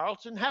enough, a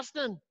Charlton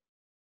Heston.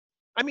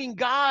 I mean,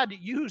 God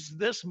used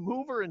this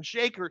mover and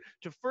shaker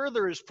to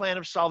further his plan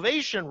of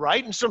salvation,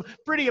 right? In some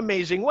pretty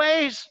amazing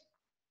ways.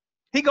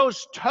 He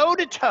goes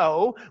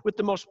toe-to-toe with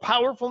the most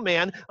powerful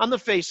man on the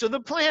face of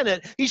the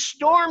planet. He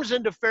storms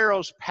into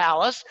Pharaoh's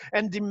palace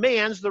and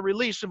demands the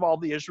release of all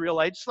the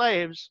Israelite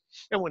slaves.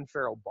 And when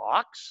Pharaoh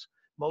balks,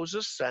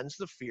 Moses sends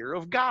the fear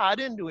of God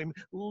into him,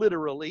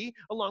 literally,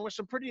 along with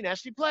some pretty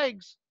nasty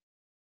plagues.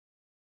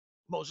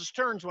 Moses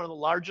turns one of the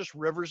largest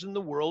rivers in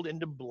the world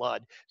into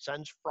blood,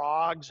 sends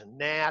frogs and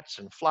gnats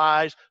and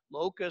flies,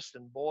 locusts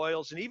and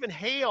boils, and even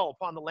hail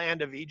upon the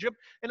land of Egypt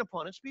and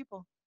upon its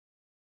people.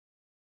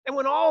 And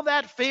when all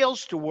that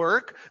fails to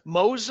work,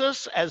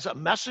 Moses, as a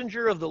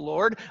messenger of the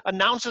Lord,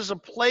 announces a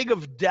plague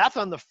of death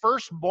on the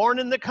firstborn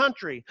in the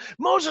country.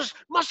 Moses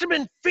must have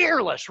been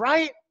fearless,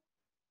 right?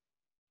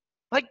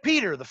 Like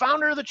Peter, the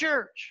founder of the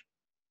church.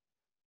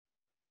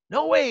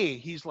 No way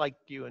he's like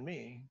you and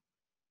me.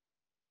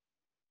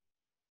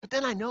 But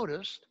then I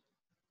noticed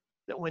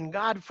that when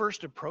God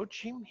first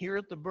approached him here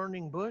at the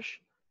burning bush,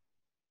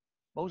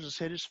 Moses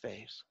hid his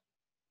face.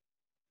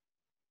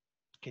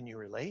 Can you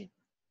relate?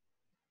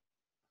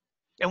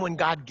 And when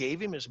God gave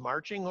him his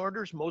marching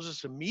orders,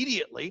 Moses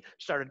immediately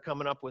started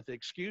coming up with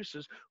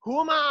excuses.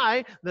 Who am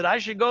I that I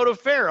should go to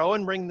Pharaoh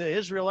and bring the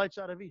Israelites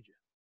out of Egypt?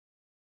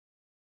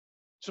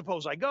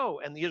 Suppose I go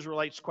and the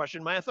Israelites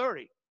question my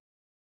authority.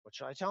 What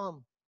should I tell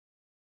them?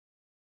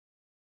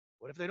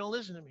 What if they don't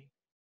listen to me?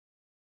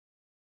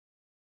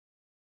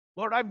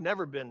 Lord, I've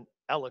never been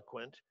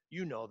eloquent.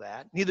 You know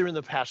that. Neither in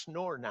the past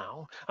nor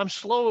now. I'm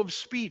slow of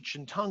speech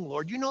and tongue,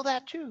 Lord. You know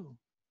that too.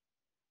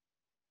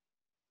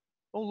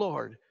 Oh,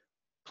 Lord,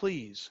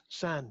 please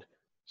send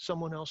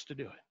someone else to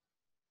do it.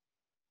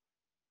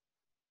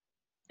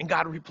 And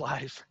God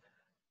replies,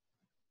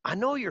 I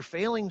know your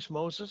failings,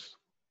 Moses,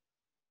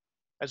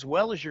 as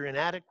well as your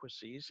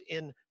inadequacies.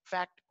 In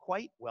fact,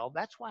 quite well.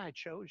 That's why I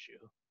chose you.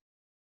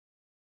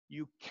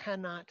 You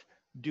cannot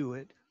do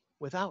it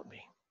without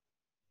me.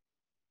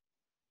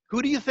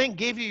 Who do you think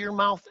gave you your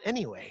mouth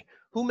anyway?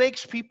 Who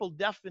makes people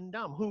deaf and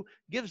dumb? Who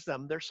gives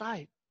them their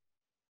sight?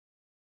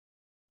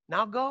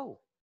 Now go.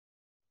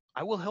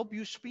 I will help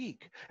you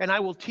speak, and I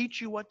will teach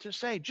you what to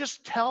say.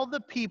 Just tell the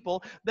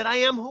people that I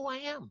am who I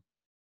am.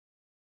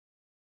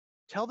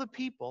 Tell the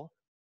people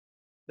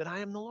that I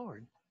am the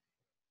Lord.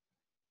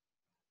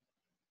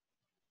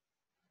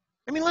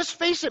 I mean, let's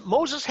face it,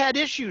 Moses had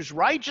issues,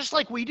 right? Just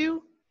like we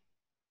do.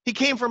 He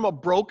came from a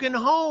broken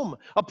home.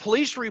 A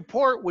police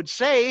report would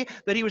say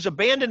that he was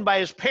abandoned by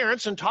his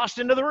parents and tossed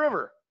into the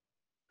river.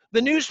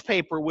 The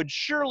newspaper would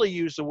surely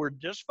use the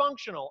word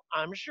dysfunctional,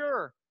 I'm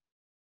sure.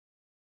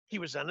 He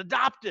was then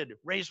adopted,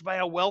 raised by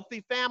a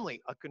wealthy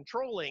family, a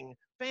controlling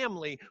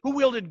family who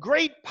wielded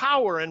great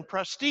power and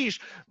prestige.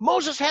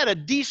 Moses had a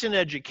decent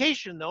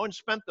education, though, and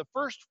spent the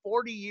first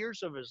 40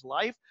 years of his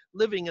life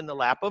living in the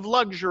lap of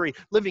luxury,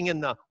 living in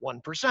the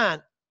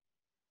 1%.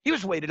 He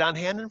was waited on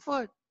hand and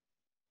foot.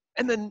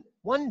 And then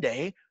one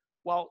day,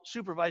 while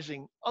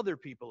supervising other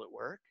people at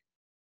work,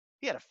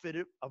 he had a fit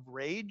of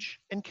rage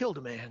and killed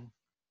a man.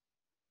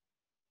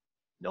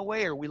 No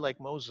way are we like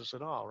Moses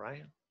at all,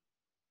 right?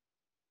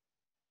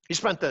 He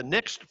spent the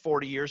next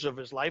 40 years of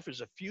his life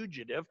as a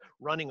fugitive,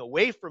 running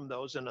away from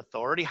those in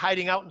authority,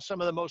 hiding out in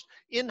some of the most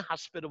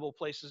inhospitable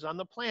places on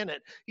the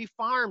planet. He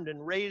farmed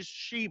and raised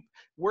sheep,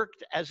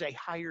 worked as a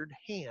hired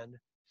hand.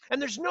 And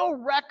there's no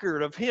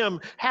record of him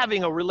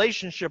having a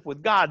relationship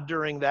with God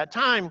during that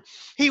time.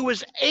 He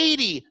was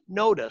 80,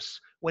 notice,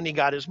 when he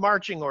got his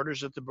marching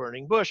orders at the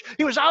burning bush.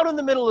 He was out in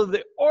the middle of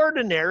the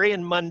ordinary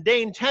and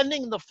mundane,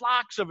 tending the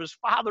flocks of his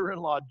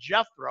father-in-law,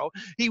 Jethro.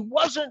 He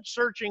wasn't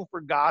searching for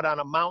God on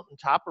a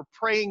mountaintop or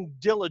praying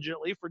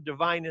diligently for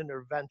divine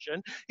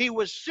intervention. He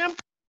was simply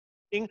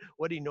doing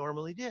what he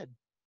normally did.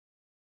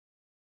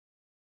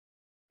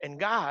 And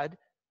God,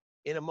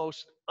 in a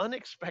most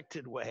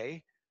unexpected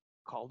way,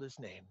 called his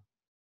name.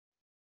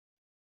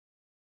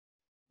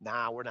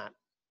 Nah, we're not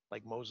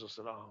like Moses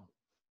at all.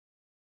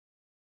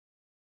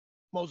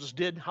 Moses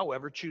did,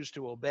 however, choose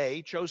to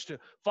obey, chose to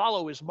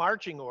follow his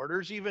marching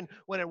orders, even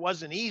when it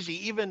wasn't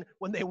easy, even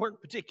when they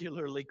weren't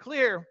particularly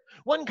clear.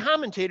 One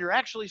commentator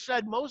actually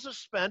said Moses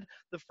spent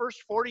the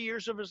first 40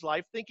 years of his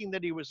life thinking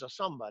that he was a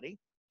somebody.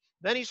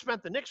 Then he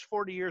spent the next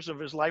 40 years of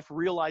his life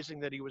realizing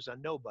that he was a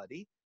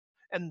nobody.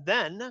 And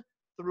then,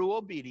 through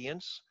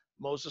obedience,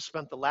 Moses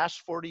spent the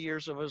last 40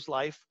 years of his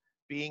life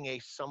being a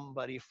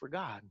somebody for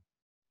God.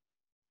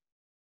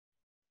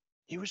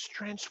 He was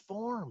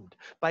transformed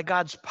by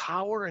God's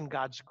power and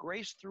God's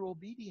grace through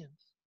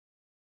obedience.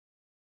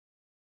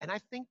 And I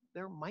think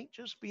there might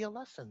just be a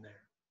lesson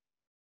there.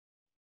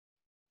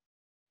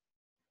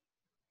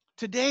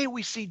 Today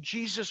we see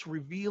Jesus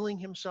revealing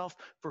himself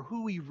for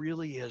who he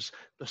really is,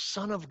 the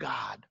Son of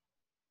God,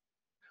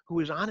 who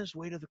is on his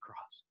way to the cross.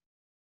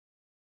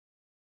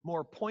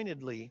 More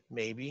pointedly,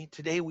 maybe,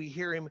 today we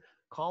hear him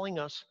calling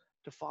us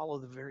to follow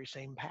the very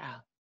same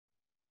path.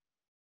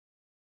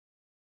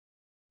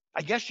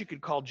 I guess you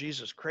could call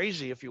Jesus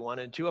crazy if you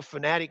wanted to, a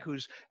fanatic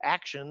whose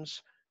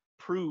actions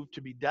prove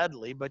to be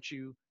deadly, but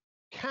you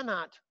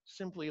cannot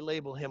simply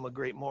label him a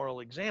great moral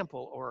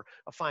example or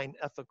a fine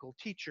ethical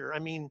teacher. I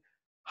mean,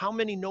 how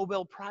many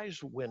Nobel Prize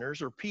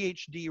winners or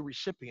PhD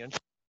recipients,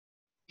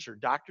 or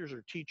doctors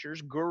or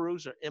teachers,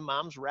 gurus or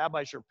imams,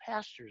 rabbis or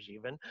pastors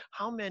even,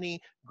 how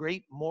many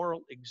great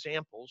moral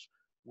examples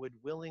would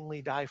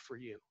willingly die for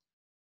you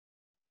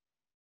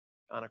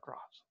on a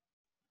cross?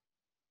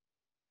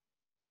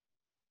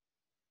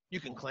 You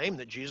can claim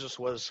that Jesus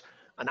was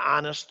an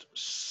honest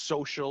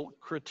social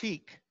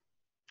critic,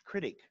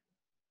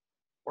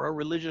 or a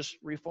religious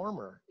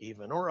reformer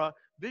even, or a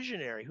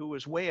visionary who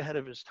was way ahead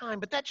of his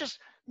time, but that just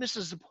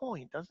misses the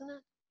point, doesn't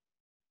it?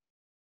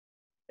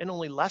 And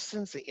only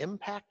lessens the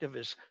impact of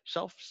his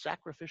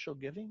self-sacrificial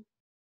giving.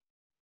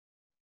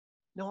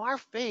 No, our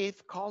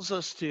faith calls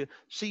us to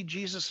see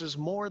Jesus as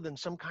more than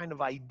some kind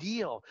of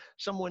ideal,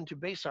 someone to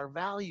base our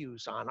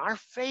values on. Our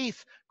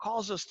faith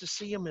calls us to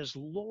see him as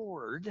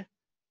Lord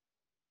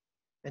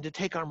and to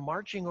take our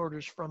marching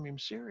orders from him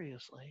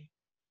seriously.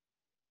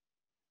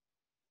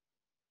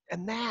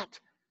 And that,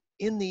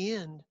 in the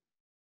end,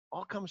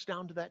 all comes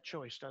down to that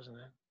choice, doesn't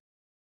it?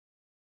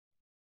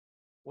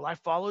 Will I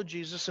follow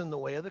Jesus in the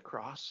way of the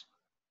cross,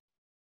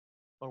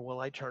 or will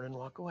I turn and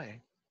walk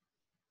away?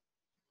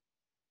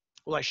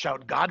 Will I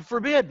shout, God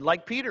forbid,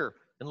 like Peter,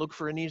 and look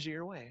for an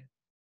easier way?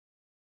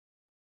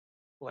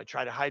 Will I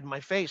try to hide my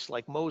face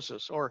like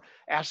Moses, or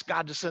ask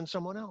God to send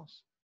someone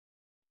else?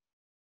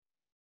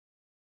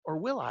 Or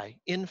will I,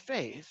 in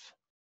faith,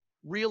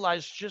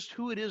 realize just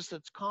who it is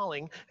that's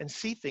calling and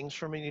see things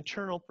from an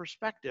eternal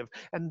perspective,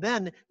 and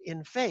then,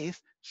 in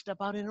faith, step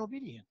out in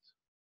obedience?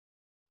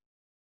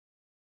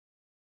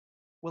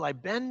 Will I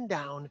bend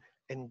down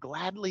and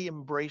gladly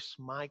embrace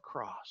my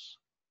cross,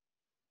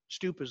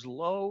 stoop as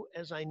low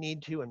as I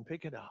need to and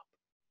pick it up,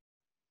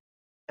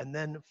 and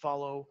then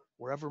follow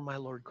wherever my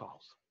Lord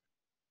calls?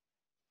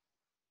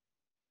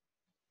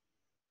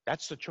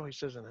 That's the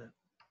choice, isn't it?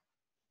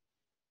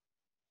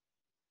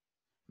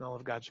 And all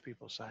of God's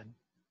people said,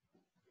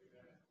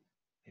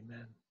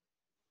 amen.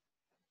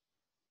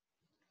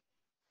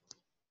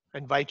 I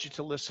invite you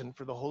to listen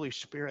for the Holy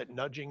Spirit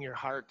nudging your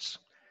hearts.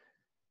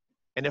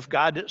 And if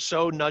God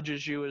so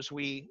nudges you as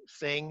we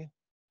sing,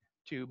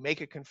 to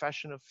make a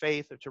confession of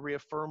faith or to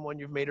reaffirm one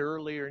you've made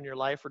earlier in your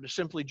life, or to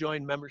simply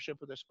join membership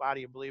with this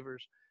body of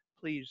believers,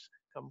 please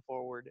come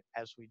forward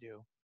as we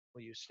do.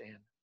 Will you stand?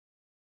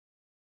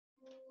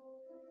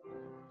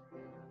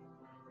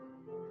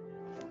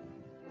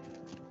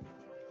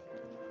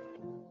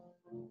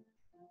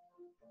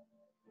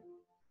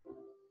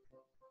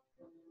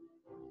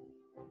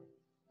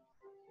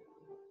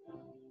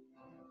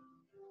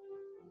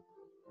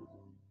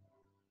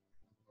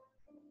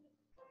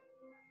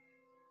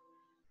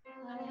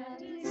 I have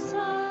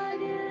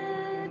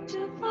decided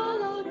to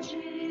follow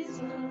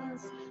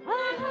Jesus.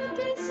 I have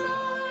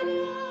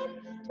decided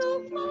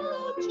to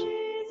follow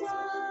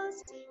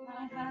Jesus.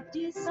 I have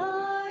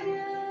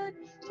decided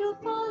to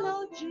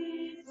follow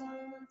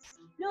Jesus.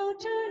 no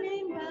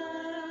turning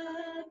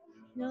back,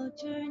 no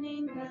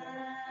turning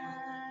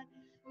back.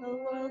 The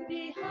world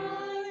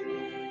behind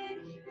me,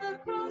 the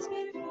cross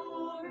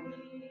before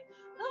me,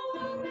 the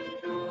world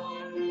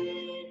behind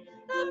me,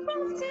 the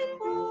cross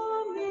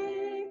before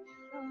me,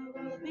 the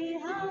world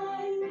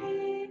behind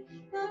me,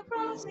 the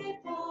cross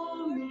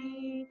before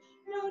me,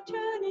 no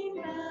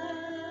turning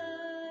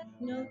back,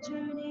 no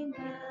turning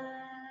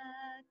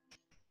back.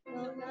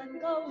 Though none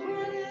go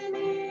with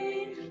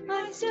me,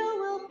 I still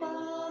will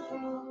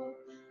follow.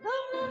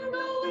 Though none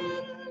go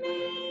with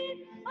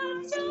me,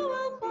 I still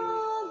will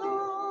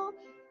follow.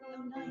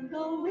 Though none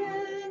go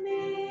with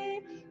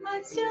me,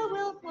 I still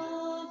will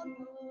follow.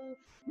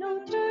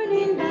 No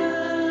turning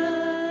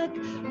back,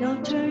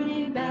 no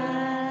turning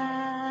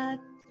back.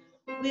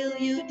 Will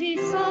you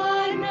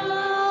decide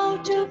now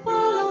to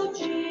follow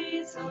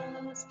Jesus?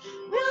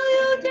 Will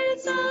you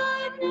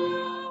decide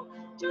now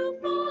to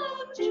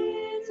follow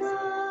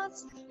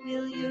Jesus?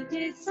 Will you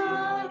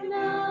decide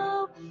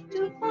now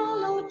to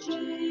follow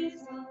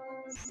Jesus?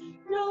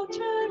 No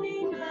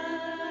turning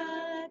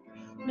back,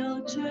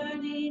 no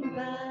turning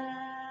back.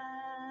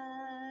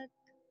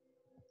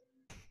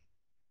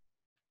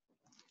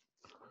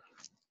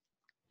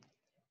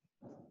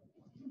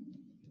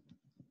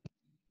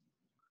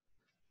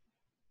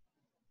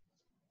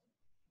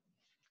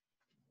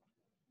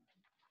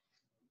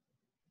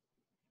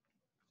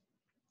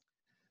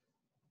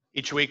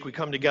 Each week we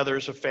come together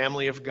as a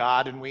family of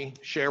God and we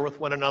share with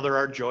one another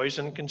our joys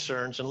and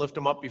concerns and lift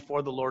them up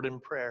before the Lord in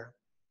prayer.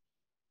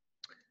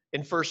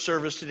 In first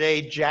service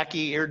today,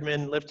 Jackie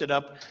Eardman lifted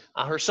up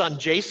her son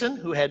Jason,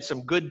 who had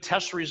some good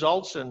test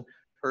results, and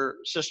her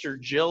sister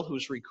Jill,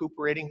 who's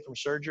recuperating from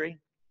surgery.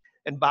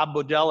 And Bob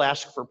Bodell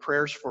asked for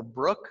prayers for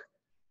Brooke,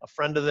 a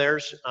friend of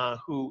theirs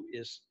who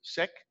is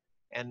sick,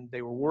 and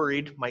they were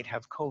worried might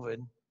have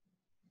COVID.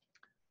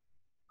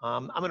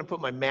 I'm going to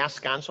put my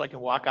mask on so I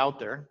can walk out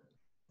there.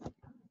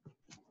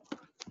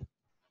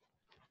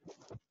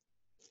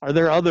 Are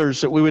there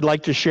others that we would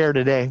like to share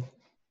today?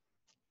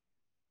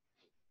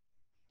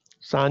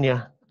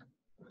 Sonia.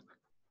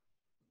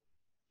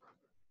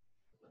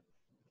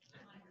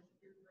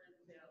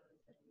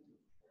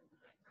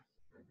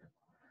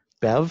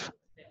 Bev?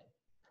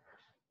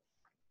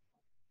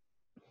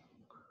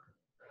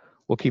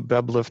 We'll keep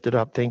Bev lifted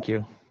up. Thank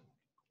you.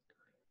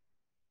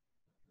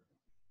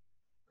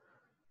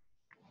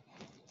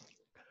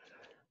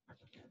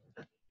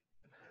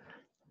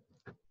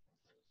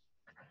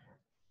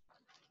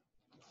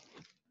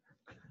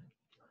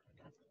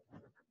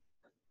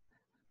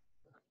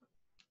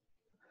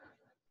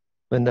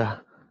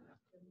 Linda.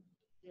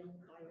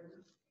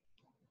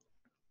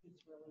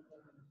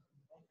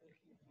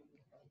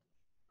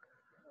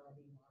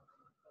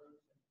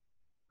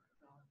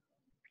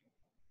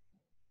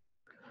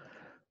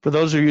 For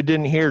those of you who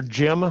didn't hear,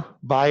 Jim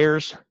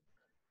Byers,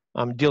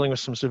 dealing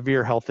with some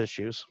severe health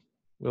issues.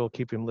 We'll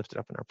keep him lifted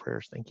up in our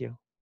prayers. Thank you.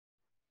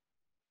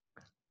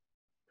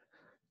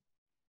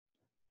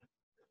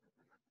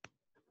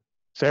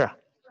 Sarah.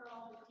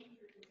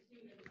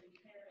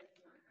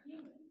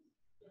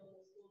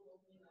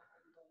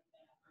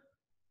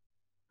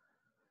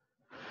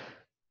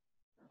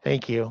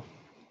 Thank you.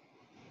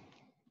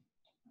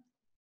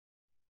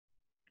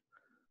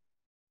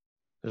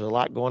 There's a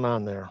lot going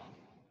on there.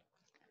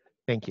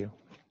 Thank you.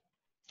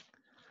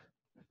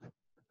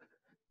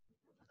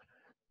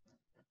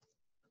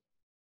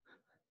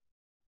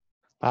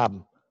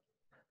 Bob.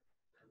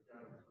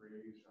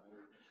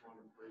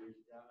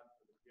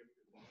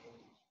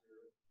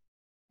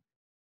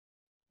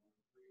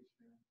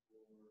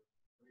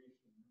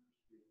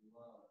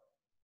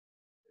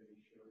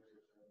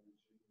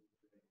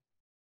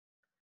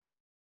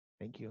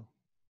 Thank you.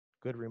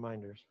 Good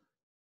reminders.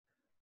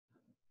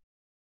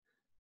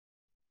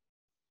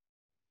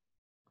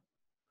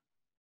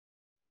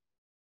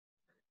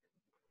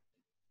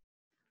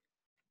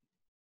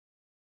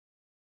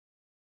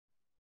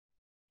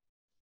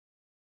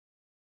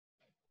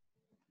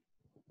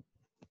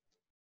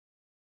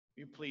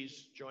 Will you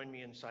please join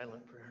me in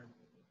silent prayer?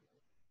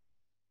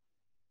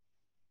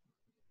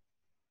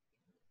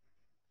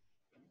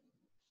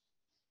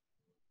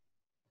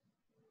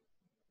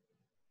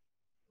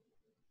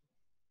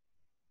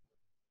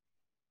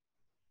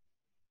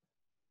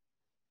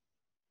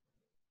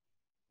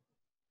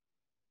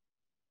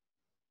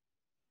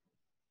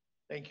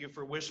 Thank you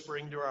for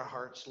whispering to our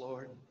hearts,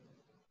 Lord.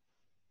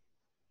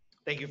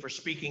 Thank you for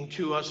speaking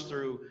to us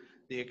through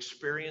the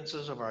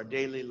experiences of our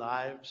daily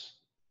lives.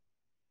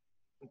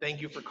 And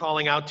thank you for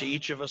calling out to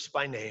each of us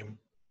by name.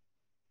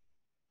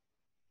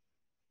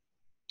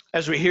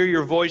 As we hear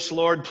your voice,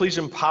 Lord, please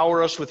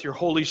empower us with your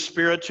Holy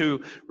Spirit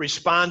to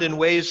respond in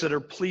ways that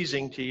are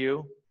pleasing to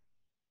you.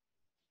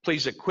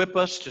 Please equip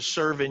us to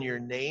serve in your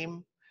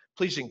name.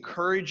 Please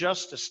encourage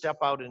us to step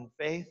out in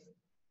faith.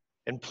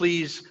 And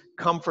please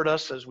comfort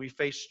us as we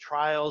face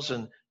trials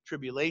and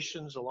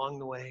tribulations along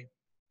the way.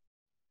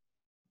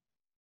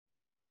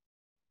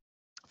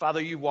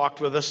 Father, you walked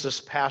with us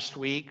this past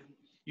week.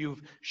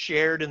 You've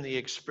shared in the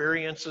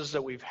experiences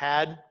that we've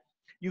had.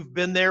 You've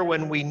been there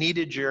when we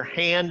needed your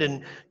hand,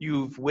 and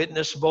you've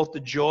witnessed both the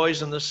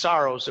joys and the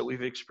sorrows that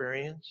we've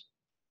experienced.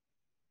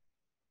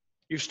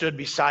 You've stood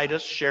beside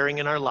us, sharing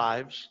in our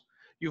lives.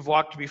 You've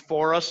walked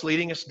before us,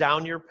 leading us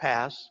down your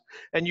paths.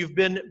 And you've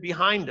been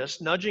behind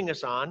us, nudging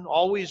us on,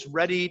 always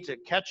ready to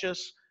catch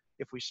us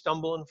if we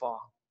stumble and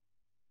fall.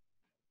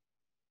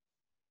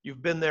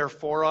 You've been there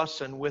for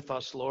us and with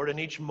us, Lord, in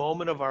each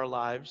moment of our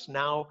lives.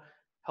 Now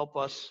help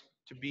us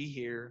to be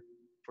here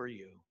for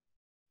you.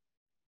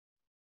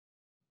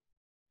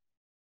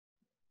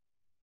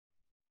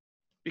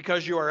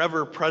 Because you are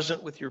ever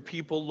present with your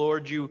people,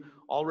 Lord, you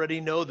already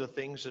know the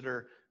things that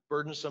are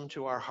burdensome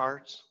to our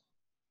hearts.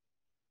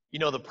 You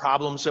know the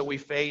problems that we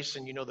face,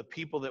 and you know the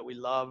people that we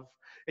love,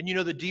 and you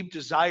know the deep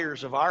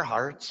desires of our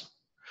hearts.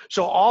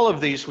 So all of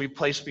these we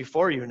place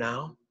before you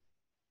now.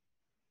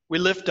 We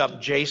lift up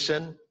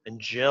Jason and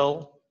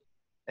Jill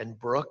and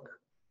Brooke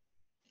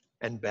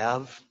and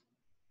Bev.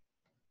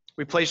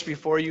 We place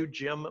before you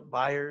Jim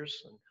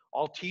Byers and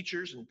all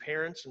teachers and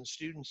parents and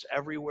students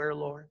everywhere,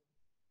 Lord.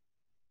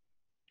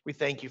 We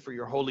thank you for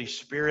your Holy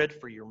Spirit,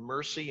 for your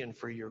mercy, and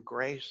for your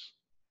grace.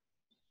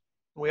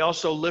 We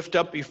also lift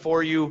up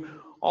before you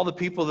all the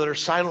people that are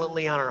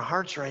silently on our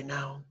hearts right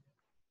now.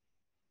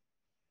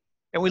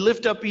 And we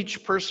lift up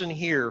each person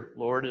here,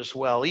 Lord, as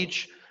well,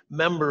 each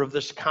member of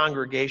this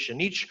congregation,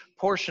 each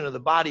portion of the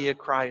body of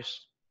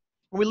Christ.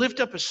 And we lift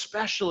up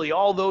especially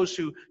all those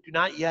who do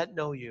not yet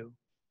know you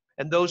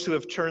and those who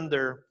have turned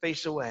their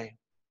face away.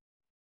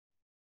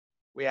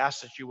 We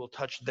ask that you will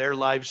touch their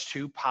lives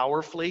too,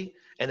 powerfully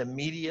and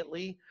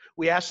immediately.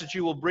 We ask that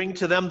you will bring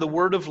to them the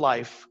word of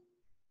life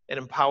and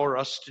empower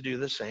us to do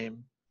the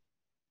same.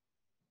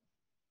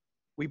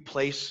 We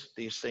place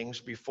these things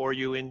before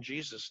you in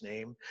Jesus'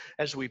 name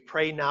as we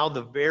pray now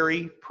the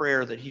very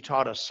prayer that he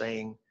taught us,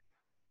 saying,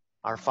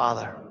 Our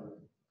Father,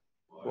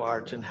 who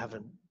art in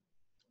heaven,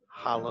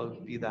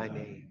 hallowed be thy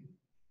name.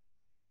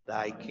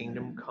 Thy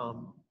kingdom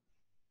come,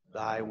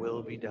 thy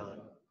will be done,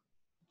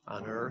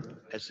 on earth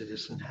as it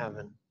is in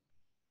heaven.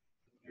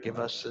 Give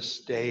us this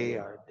day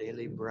our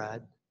daily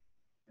bread,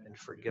 and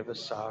forgive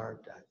us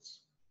our debts,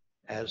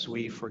 as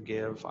we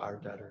forgive our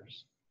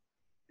debtors.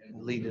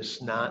 And lead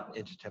us not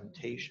into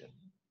temptation,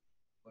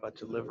 but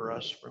deliver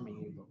us from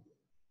evil.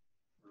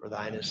 For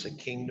thine is the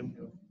kingdom,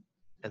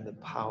 and the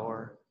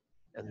power,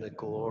 and the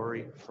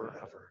glory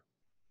forever.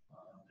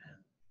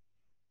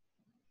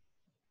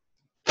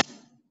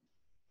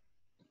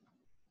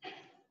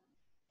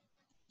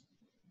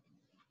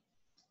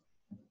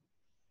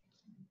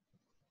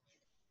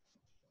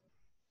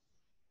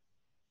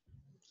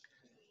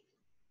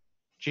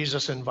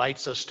 Jesus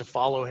invites us to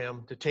follow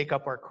him, to take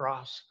up our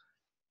cross.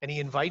 And he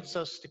invites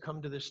us to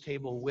come to this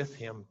table with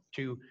him,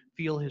 to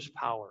feel his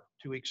power,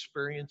 to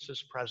experience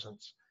his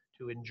presence,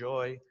 to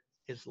enjoy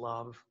his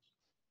love.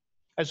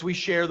 As we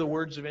share the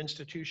words of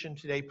institution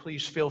today,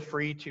 please feel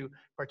free to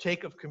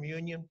partake of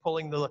communion,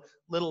 pulling the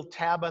little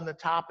tab on the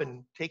top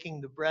and taking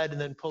the bread,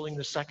 and then pulling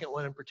the second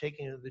one and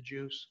partaking of the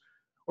juice.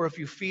 Or if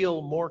you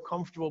feel more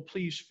comfortable,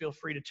 please feel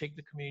free to take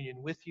the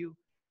communion with you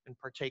and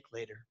partake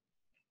later.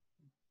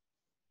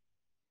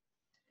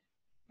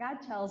 God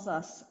tells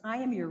us, I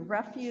am your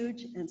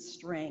refuge and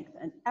strength,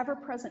 an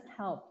ever-present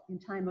help in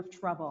time of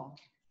trouble.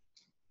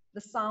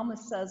 The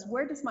psalmist says,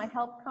 where does my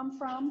help come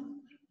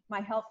from? My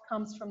help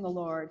comes from the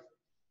Lord,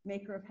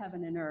 maker of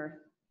heaven and earth.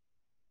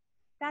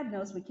 God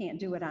knows we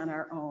can't do it on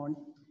our own.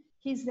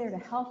 He's there to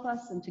help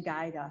us and to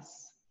guide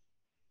us.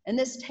 And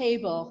this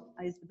table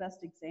is the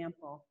best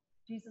example.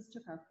 Jesus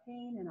took our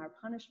pain and our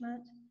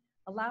punishment,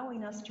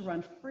 allowing us to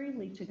run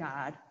freely to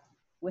God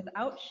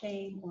without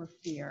shame or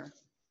fear.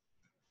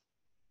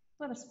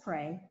 Let us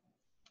pray.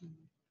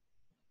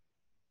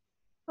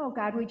 Oh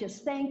God, we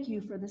just thank you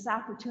for this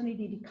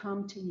opportunity to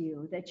come to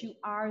you, that you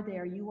are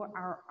there, you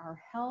are our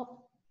help.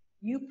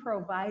 You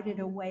provided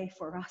a way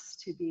for us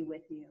to be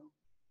with you.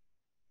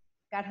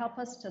 God, help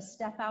us to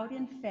step out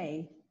in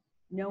faith,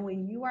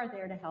 knowing you are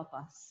there to help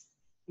us.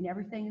 In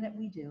everything that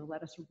we do,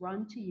 let us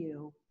run to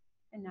you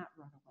and not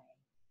run away.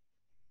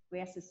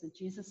 We ask this in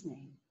Jesus'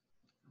 name.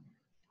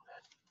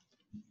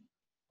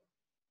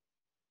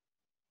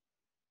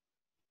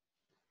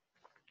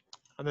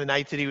 On the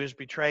night that he was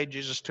betrayed,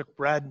 Jesus took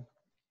bread,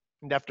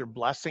 and after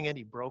blessing it,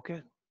 he broke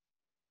it,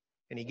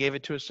 and he gave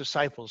it to his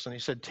disciples, and he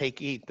said,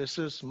 take, eat. This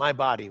is my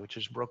body, which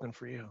is broken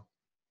for you.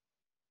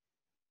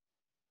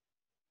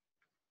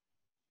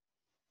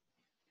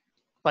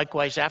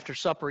 Likewise, after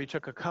supper, he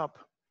took a cup,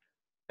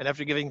 and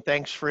after giving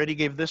thanks for it, he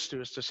gave this to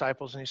his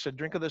disciples, and he said,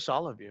 drink of this,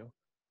 all of you.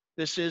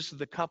 This is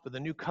the cup of the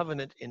new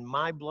covenant in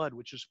my blood,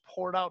 which is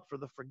poured out for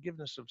the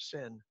forgiveness of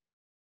sin.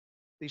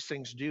 These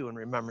things do in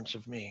remembrance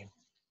of me.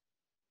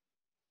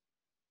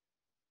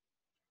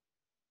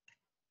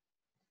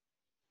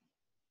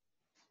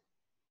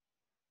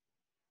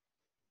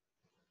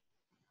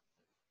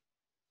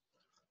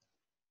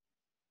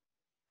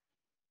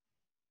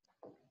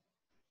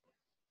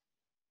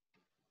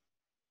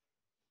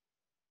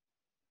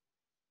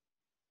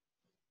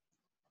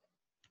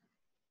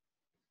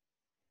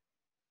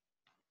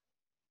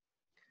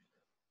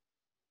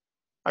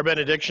 Our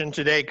benediction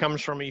today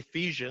comes from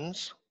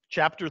Ephesians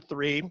chapter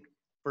 3,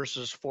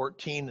 verses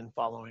 14 and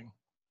following.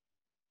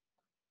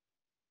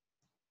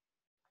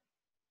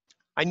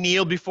 I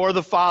kneel before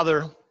the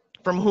Father,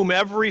 from whom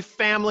every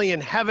family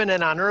in heaven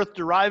and on earth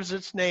derives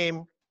its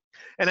name,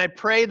 and I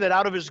pray that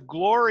out of his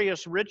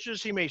glorious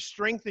riches he may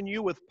strengthen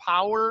you with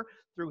power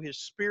through his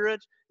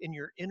Spirit in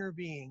your inner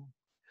being,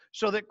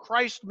 so that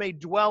Christ may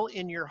dwell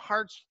in your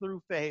hearts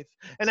through faith.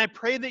 And I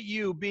pray that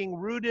you, being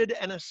rooted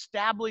and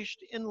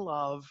established in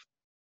love,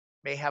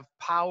 may have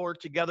power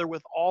together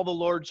with all the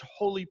Lord's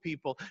holy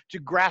people to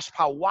grasp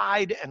how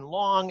wide and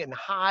long and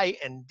high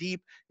and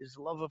deep is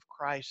the love of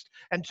Christ,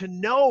 and to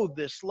know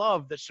this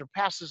love that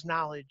surpasses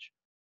knowledge,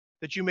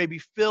 that you may be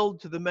filled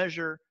to the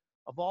measure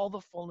of all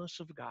the fullness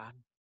of God.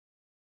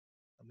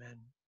 Amen.